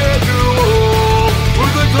individual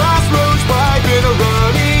with a glass rose pipe and a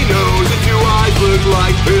runny nose and two eyes looked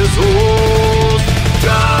like piss holes.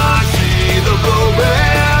 Joshy the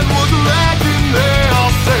Blowman was a legend, they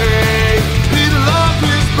all say. He loved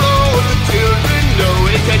his blow and the children know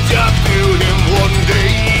it catch up to him one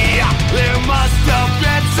day. There must have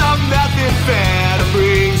been some nothing fair to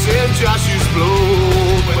bring him Joshy's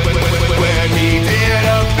blow. When he did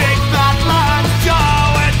a big fat lunge,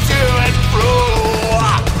 going to and fro.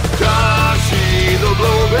 Joshy the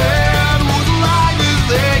Blowman was alive as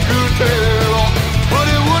they could tell, but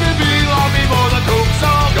it wouldn't be long before the coke's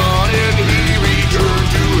all gone and he returned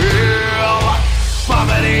to hell.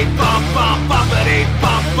 Bumpity bump bump, bumpity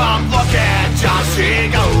bump bump, look at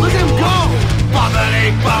Joshy go. Look at him go.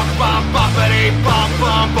 Bumpity bump bump, bumpity bump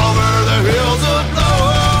bump, over the hills of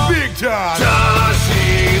blow. Big time.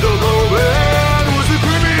 Joshy the Blowman was the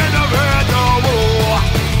creepy and the red double,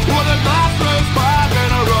 with a glass rose pipe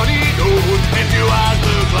and a runny nose, and two eyes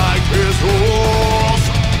look like piss holes.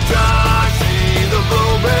 Joshy the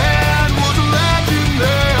Blowman was a legend,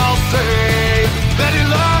 they all say. That he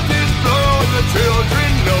loved his blow and the children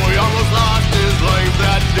know he almost lost his life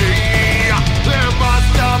that day. There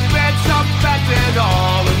must have been some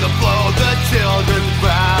fentanyl in the flow the children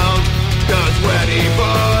found, 'cause when he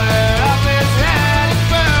put it up his head, it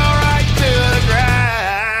fell right to the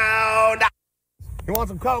ground. You want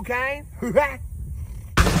some cocaine?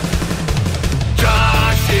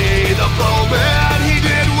 Joshy the Blowman, he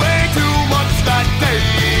did way too much that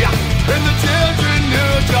day, and the children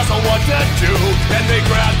knew just what to do, and they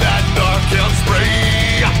grabbed that Narcan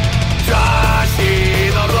spray. Joshy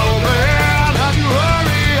the Blowman had to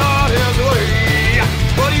hurry on his way,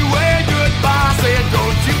 but he waved goodbye saying,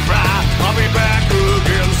 don't you cry, I'll be back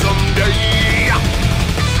again someday.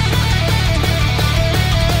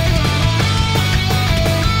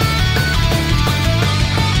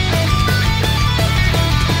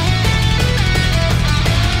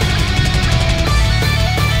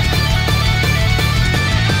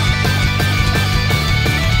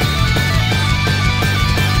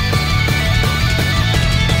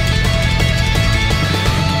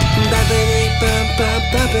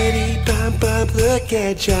 Bumpity bump bump, look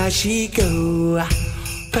at Joshy go.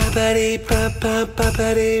 Bumpity bump bump,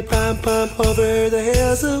 bumpity bump bump, over the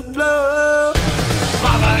hills of blow.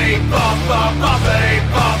 Bumpity bump bump, bumpity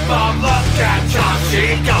bump bump, look at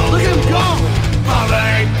Joshy go. Look at him go.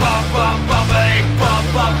 Bumpity bump bump, bumpity bump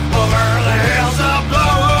bump, over the hills of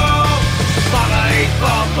blow. Bumpity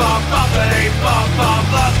bump bump, bumpity bump bump,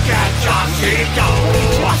 look at Joshy go.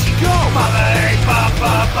 Joshy go. Bumpity bump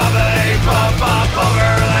bump, bumpity bump bump,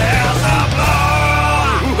 over the hills of blow.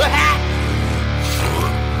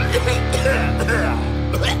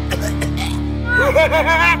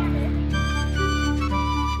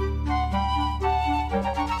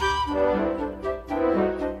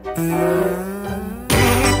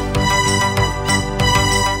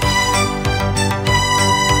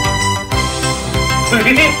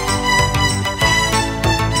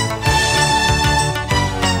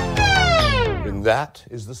 And that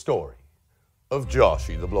is the story of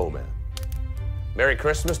Joshy the Blowman. Merry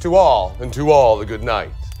Christmas to all, and to all the good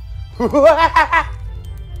night.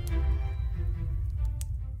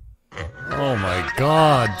 Oh my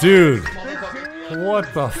god, dude.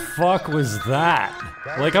 What the fuck was that?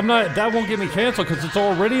 Like, I'm not, that won't get me canceled because it's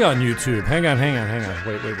already on YouTube. Hang on.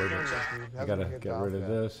 Wait. I gotta get rid of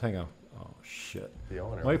this. Hang on. Oh, shit.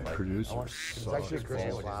 My producer sucks. It's actually a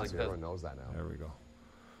Christmas class. Everyone knows that now. There we go.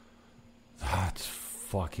 That's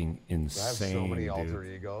fucking insane. I have so many dude. alter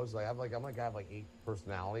egos. I have like I have like 8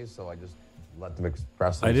 personalities, so I just let them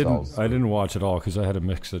express themselves. I didn't watch it all because I had to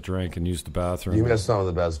mix the drink and use the bathroom. You missed some of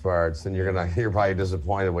the best parts, and you're probably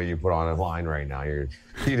disappointed what you put online right now. You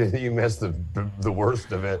missed the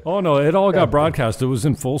worst of it. Oh no, it all got broadcast. It was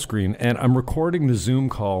in full screen, and I'm recording the Zoom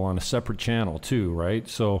call on a separate channel too, right?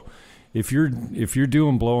 So if you're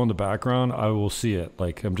doing blow in the background, I will see it.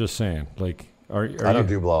 Like I'm just saying, like. I don't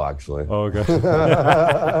do blow, actually. Oh, okay.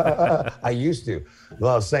 I used to. What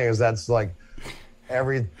I was saying is that's like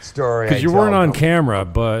every story. Because you weren't on camera,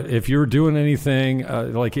 but if you're doing anything,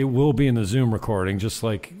 like it will be in the Zoom recording, just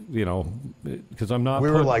like, because I'm not. We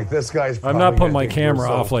were like, this guy's. I'm not putting my camera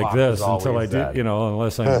off like this until I do,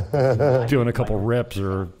 unless I'm doing a couple rips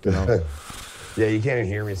or, Yeah, you can't even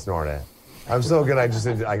hear me snort it. I'm so good. I just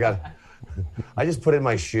put it in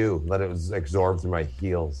my shoe, let it absorb through my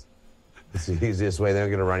heels. It's the easiest way. They don't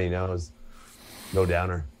get a runny nose. No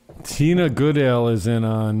downer. Tina Goodale is in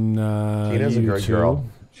on Tina's YouTube. a great girl.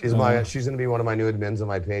 She's she's going to be one of my new admins on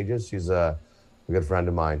my pages. She's a good friend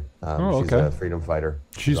of mine. She's a freedom fighter.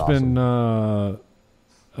 She's been a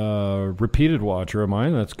repeated watcher of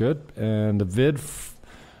mine. That's good. And the vid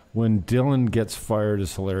when Dylan gets fired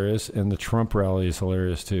is hilarious, and the Trump rally is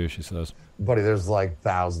hilarious too, she says. Buddy, there's like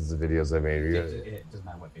thousands of videos I made. It doesn't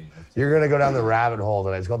matter what video. You're going to go down the rabbit hole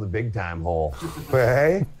tonight. It's called the big time hole.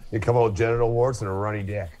 Hey? You come out with genital warts and a runny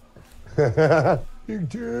dick. Big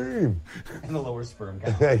team. And the lower sperm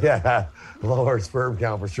count. Yeah, lower sperm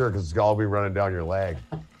count for sure, because it's all be running down your leg.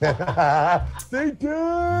 Big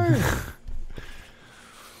team.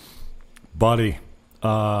 Buddy,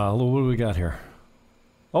 what do we got here?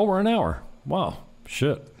 Oh, we're an hour. Wow,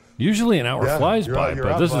 shit. Usually an hour flies by,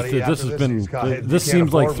 but this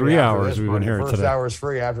seems like 3 hours we've been here today. First hour is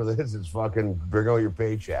free. After this, it's fucking bring out your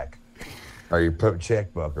paycheck or your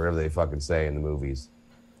checkbook or whatever they fucking say in the movies.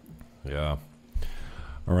 Yeah.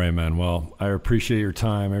 All right, man. Well, I appreciate your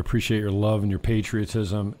time. I appreciate your love and your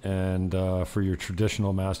patriotism, and for your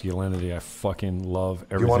traditional masculinity. I fucking love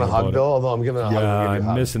everything. You want a hug, it. Bill? Although I'm giving a hug.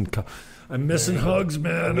 I'm missing hugs,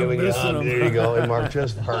 man. I'm missing them. There you go. And Mark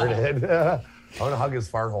just farted. I want to hug his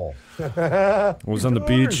fart hole. I was on the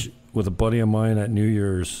beach with a buddy of mine at New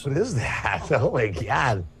Year's. What is that? Oh, my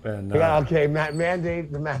God. And, okay,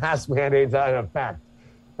 the mask mandate's out of effect.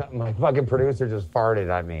 My fucking producer just farted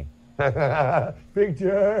on me. Big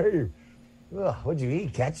Dave. Ugh, what'd you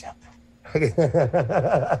eat? Ketchup?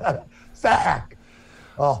 Sack.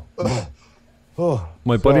 Oh.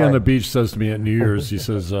 My buddy on the beach says to me at New Year's, he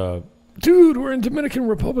says, dude, we're in Dominican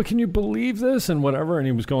Republic. Can you believe this? And whatever. And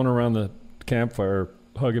he was going around the campfire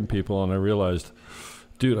hugging people. And I realized,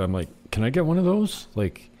 dude, I'm like, can I get one of those?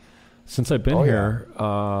 Like, since I've been here,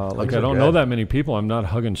 I don't know that many people. I'm not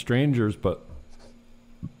hugging strangers, but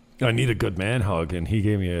I need a good man hug. And he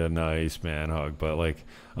gave me a nice man hug. But, like,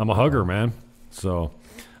 I'm a hugger, man. So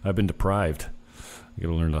I've been deprived. You got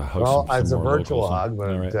to learn to hug some it's a more virtual locals. hug, but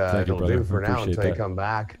it'll do for now until you come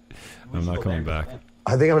back. I'm not coming back.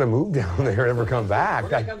 I think I'm going to move down there and never come back.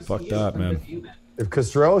 Fuck that, man. If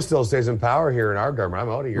Castro still stays in power here in our government, I'm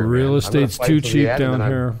out of here. Real estate's too cheap down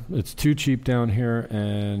here. It's too cheap down here,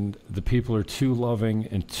 and the people are too loving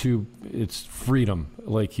and it's freedom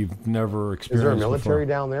like you've never experienced. Is there a military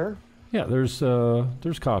before. down there? Yeah,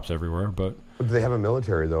 there's cops everywhere, but do they have a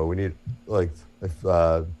military though? We need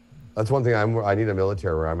that's one thing I need a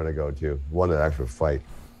military where I'm going to go to, one that actually fight.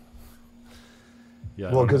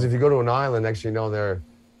 Yeah. Well, because if you go to an island, next thing you know,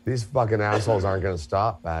 these fucking assholes aren't going to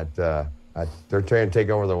stop they're trying to take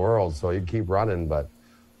over the world, so you keep running, but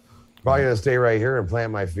probably going to stay right here and plant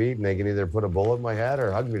my feet, and they can either put a bullet in my head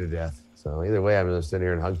or hug me to death. So either way, I'm going to sit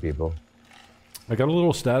here and hug people. I got a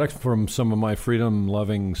little static from some of my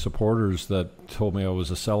freedom-loving supporters that told me I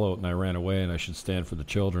was a sellout and I ran away and I should stand for the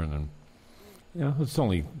children. And it's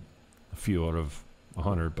only a few out of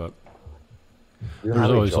 100, but there's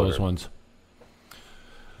always those ones.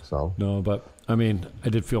 So no, but I mean, I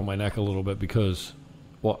did feel my neck a little bit because,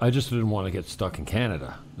 well, I just didn't want to get stuck in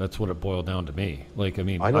Canada. That's what it boiled down to me. Like, I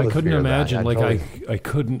mean, I couldn't imagine. I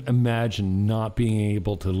couldn't imagine not being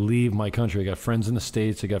able to leave my country. I got friends in the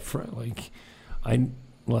States. I got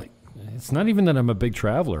it's not even that I'm a big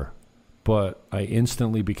traveler, but I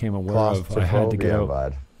instantly became aware of I had to get out.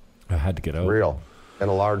 Bud. I had to get out. Real. And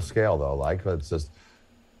a large scale, though. Like, it's just...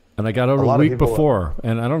 And I got out a week before.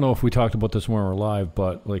 And I don't know if we talked about this when we were live,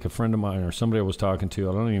 but like a friend of mine or somebody I was talking to,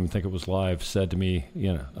 I don't even think it was live, said to me,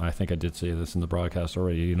 I think I did say this in the broadcast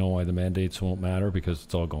already, you know why the mandates won't matter? Because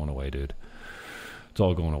it's all going away, dude. It's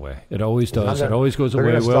all going away. It always does. It always goes they're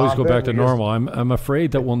away. gonna We always stop go back it to because- normal. I'm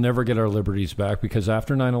afraid that we'll never get our liberties back because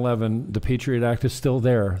after 9/11, the Patriot Act is still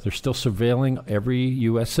there. They're still surveilling every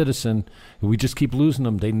U.S. citizen. We just keep losing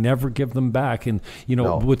them. They never give them back. And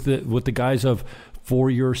with the guise of for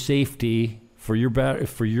your safety, for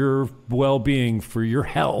your well-being, for your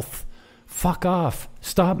health. Fuck off.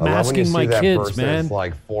 Stop masking my kids, man. It's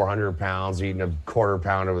like 400 pounds, eating a quarter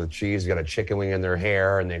pounder with cheese, got a chicken wing in their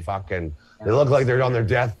hair, and they look like they're on their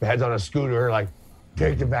deathbeds on a scooter, like,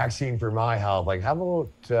 take the vaccine for my health. Like, how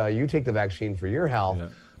about you take the vaccine for your health,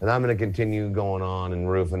 and I'm going to continue going on and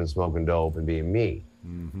roofing and smoking dope and being me.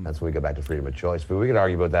 Mm-hmm. That's when we go back to freedom of choice. But we could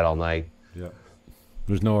argue about that all night. Yeah.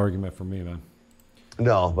 There's no argument for me, man.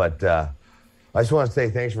 No, but I just want to say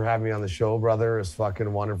thanks for having me on the show, brother. It's fucking a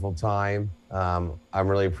wonderful time. I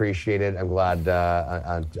really appreciate it. I'm glad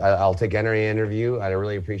I'll take any interview. I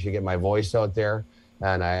really appreciate getting my voice out there.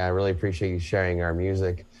 And I really appreciate you sharing our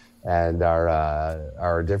music and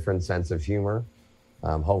our different sense of humor.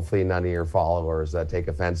 Hopefully none of your followers take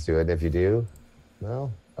offense to it. If you do,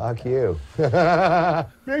 well, fuck you.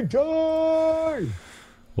 Big time!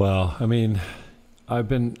 Well, I mean,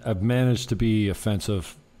 I've managed to be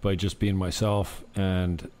offensive by just being myself,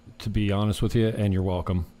 and to be honest with you, and you're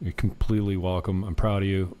welcome. You're completely welcome. I'm proud of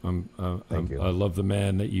you. Thank you. I love the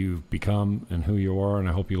man that you've become and who you are, and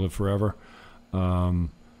I hope you live forever.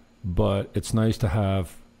 But it's nice to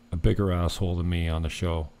have a bigger asshole than me on the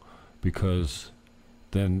show, because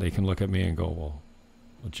then they can look at me and go, well,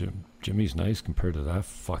 Jimmy's nice compared to that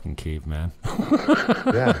fucking caveman.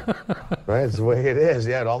 Yeah, right. It's the way it is.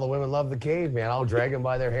 Yeah, and all the women love the caveman. I'll drag them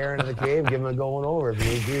by their hair into the cave, give them a going over if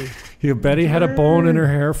need be. You bet he had a bone in her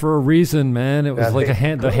hair for a reason, man. It was like the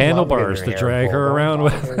handlebars to drag her around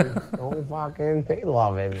with. Don't fucking, they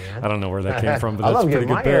love it, man. I don't know where that came from, but I that's love a pretty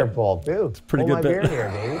getting good my hair bit. pulled too. It's a pretty Pull good my bit. beard here,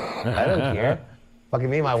 baby. I don't care. Fucking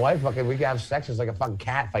me and my wife, we can have sex. It's like a fucking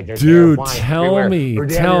cat fight. They're Dude, terrifying.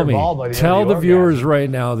 tell me, tell the viewers viewers right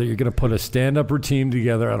now that you're going to put a stand-up routine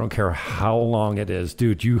together. I don't care how long it is.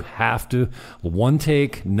 Dude, you have to, one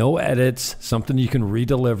take, no edits, something you can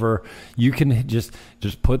redeliver. You can just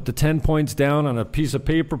put the 10 points down on a piece of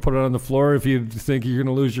paper, put it on the floor if you think you're going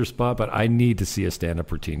to lose your spot. But I need to see a stand-up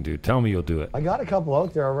routine, dude. Tell me you'll do it. I got a couple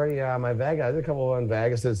out there already. My Vegas, I did a couple in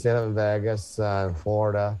Vegas, did stand-up in Vegas, in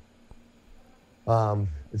Florida.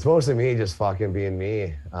 It's mostly me just fucking being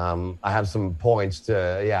me. I have some points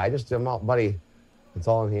I'm out, buddy. It's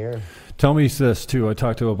all in here. Tell me this too. I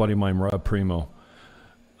talked to a buddy of mine, Rob Primo.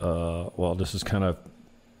 Well, this is kind of,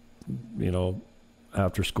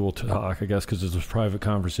 after school talk, I guess, because it's a private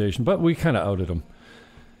conversation, but we kind of outed him.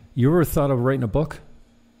 You ever thought of writing a book?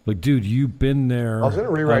 Like, dude, you've been there. I was going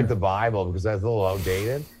to rewrite the Bible because that's a little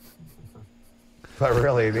outdated. But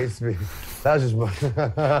really, it needs to be. That was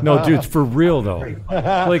just. No, dude, it's for real though.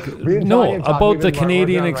 Like, no, about the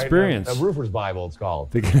Canadian experience. A Roofer's Bible, it's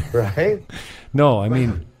called. Right? No, I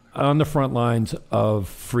mean, on the front lines of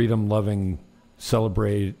freedom-loving,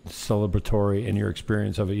 celebratory in your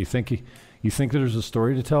experience of it. You think there's a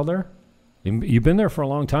story to tell there? You've been there for a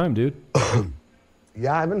long time, dude.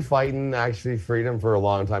 Yeah, I've been fighting actually freedom for a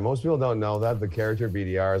long time. Most people don't know that. The character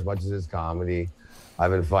BDR, as much as it's comedy,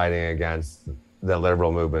 I've been fighting against the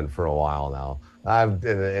liberal movement for a while now. And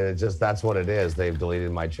it just, that's what it is. They've deleted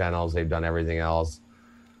my channels. They've done everything else.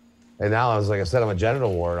 And now, like I said, I'm a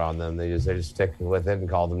genital ward on them. They just stick with it and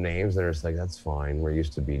call them names. They're just like, that's fine. We're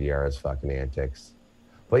used to BDR's fucking antics.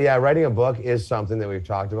 But yeah, writing a book is something that we've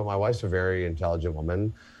talked about. My wife's a very intelligent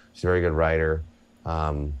woman. She's a very good writer.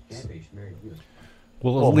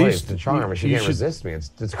 Well, at least the charm. She can't resist me.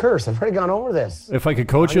 It's cursed. I've already gone over this. If I could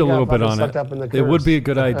coach you a little bit on it, it would be a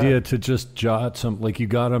good idea to just jot some, like you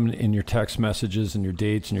got them in your text messages and your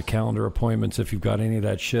dates and your calendar appointments. If you've got any of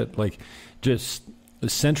that shit, like just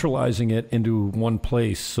centralizing it into one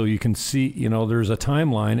place so you can see, there's a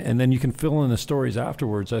timeline, and then you can fill in the stories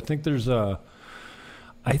afterwards. I think there's a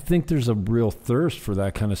real thirst for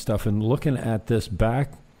that kind of stuff. And looking at this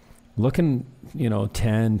back,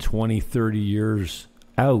 10, 20, 30 years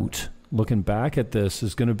out, looking back at this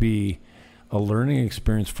is going to be a learning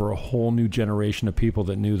experience for a whole new generation of people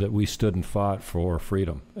that knew that we stood and fought for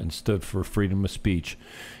freedom and stood for freedom of speech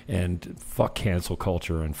and fuck cancel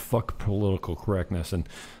culture and fuck political correctness and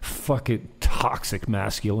fuck it toxic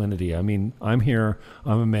masculinity. I mean, I'm here,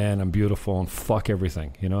 I'm a man, I'm beautiful, and fuck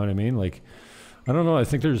everything. You know what I mean? Like, I don't know. I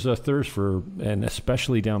think there's a thirst for, and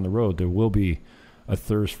especially down the road, there will be a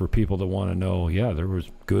thirst for people that want to know, there was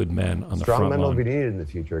good men on the front line. Strong men will be needed in the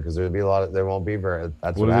future because there won't be very.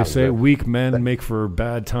 That's what do they say? Weak men make for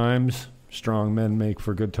bad times. Strong men make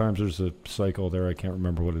for good times. There's a cycle there. I can't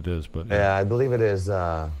remember what it is, but yeah, I believe it is.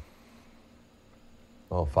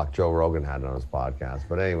 Oh, fuck, Joe Rogan had it on his podcast.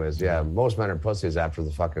 But anyways, yeah, most men are pussies after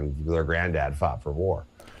their granddad fought for war.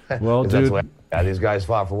 Well, dude. That's the way, these guys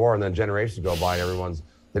fought for war, and then generations go by, and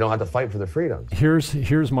they don't have to fight for their freedoms. Here's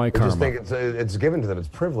my They karma. just think it's given to them. It's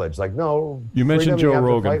privilege. Like, no, You mentioned Joe you have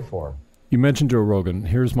Rogan. to fight for. You mentioned Joe Rogan.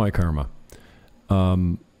 Here's my karma.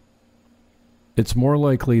 It's more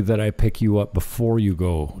likely that I pick you up before you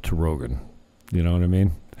go to Rogan. You know what I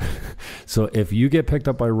mean? So if you get picked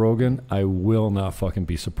up by Rogan, I will not fucking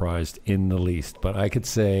be surprised in the least. But I could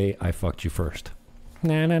say I fucked you first.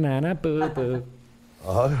 Na na na na boo boo.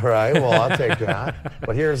 All right, well, I'll take that.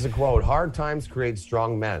 But here's the quote: "Hard times create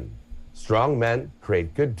strong men. Strong men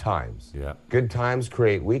create good times. Yeah. Good times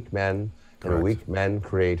create weak men, Correct. and weak men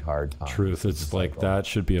create hard times." Truth. It's like that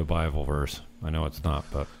should be a Bible verse. I know it's not,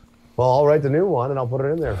 but. Well, I'll write the new one and I'll put it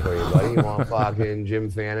in there for you, buddy. You want fucking Jim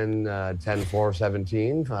Fannin,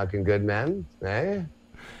 10-4-17, fucking good men, eh?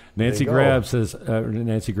 Nancy Graham says,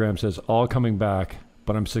 all coming back,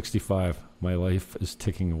 but I'm 65. My life is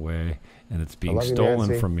ticking away, and it's being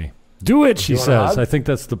stolen from me. Do it, she says. I think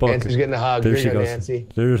that's the book. Nancy's getting a hug. There Here she you go, goes. Nancy.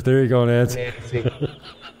 There you go, Nancy. Nancy.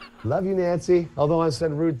 Love you, Nancy. Although I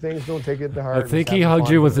said rude things, don't take it to heart. I think he hugged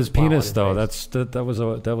you with his penis, though.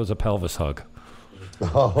 That was a pelvis hug.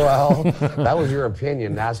 Oh, well, that was your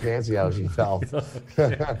opinion. Ask Nancy how she felt.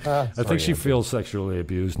 I think she feels sexually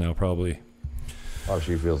abused now, probably. Oh,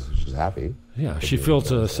 she feels she's happy. Yeah, she feels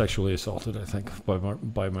sexually assaulted, I think, by my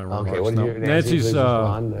remarks. Okay, what do you, Nancy's,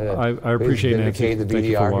 I appreciate Nancy. Thank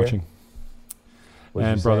you for watching.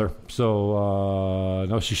 And brother, so,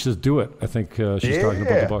 no, she says do it. I think she's talking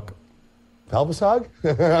about the book. Pelvis hug?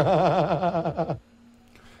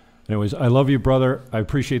 Anyways, I love you, brother. I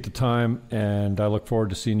appreciate the time, and I look forward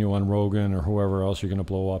to seeing you on Rogan or whoever else you're going to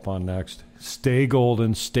blow up on next. Stay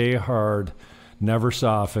golden, stay hard, never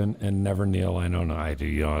soften, and never kneel. I know I do.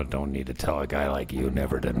 You don't need to tell a guy like you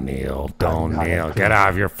never to kneel. Don't kneel. Get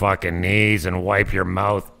off your fucking knees and wipe your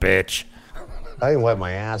mouth, bitch. I didn't wipe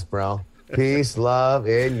my ass, bro. Peace, love,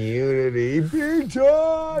 and unity. Big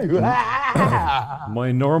time.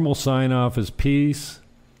 My normal sign-off is peace,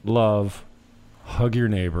 love, hug your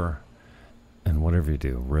neighbor, and whatever you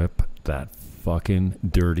do, rip that fucking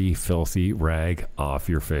dirty, filthy rag off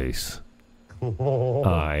your face.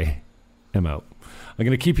 I am out. I'm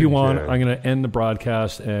going to keep you on. I'm going to end the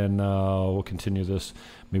broadcast, and we'll continue this.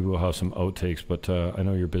 Maybe we'll have some outtakes, but I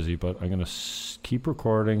know you're busy, but I'm going to keep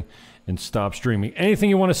recording and stop streaming. Anything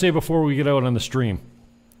you want to say before we get out on the stream?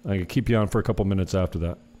 I can keep you on for a couple minutes after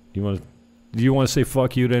that. Do you want to say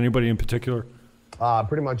fuck you to anybody in particular?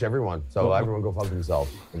 Pretty much everyone. So everyone go fuck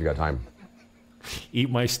themselves if you got time. Eat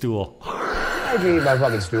my stool. I can eat my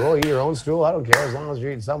fucking stool. Eat your own stool. I don't care as long as you're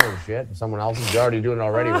eating someone's shit. Someone else's. You're already doing it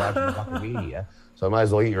already watching fucking media. So I might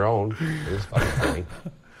as well eat your own. It's fucking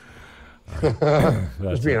funny.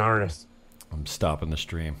 Just being honest. I'm stopping the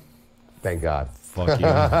stream. Thank God. Fuck you.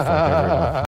 Fuck everyone.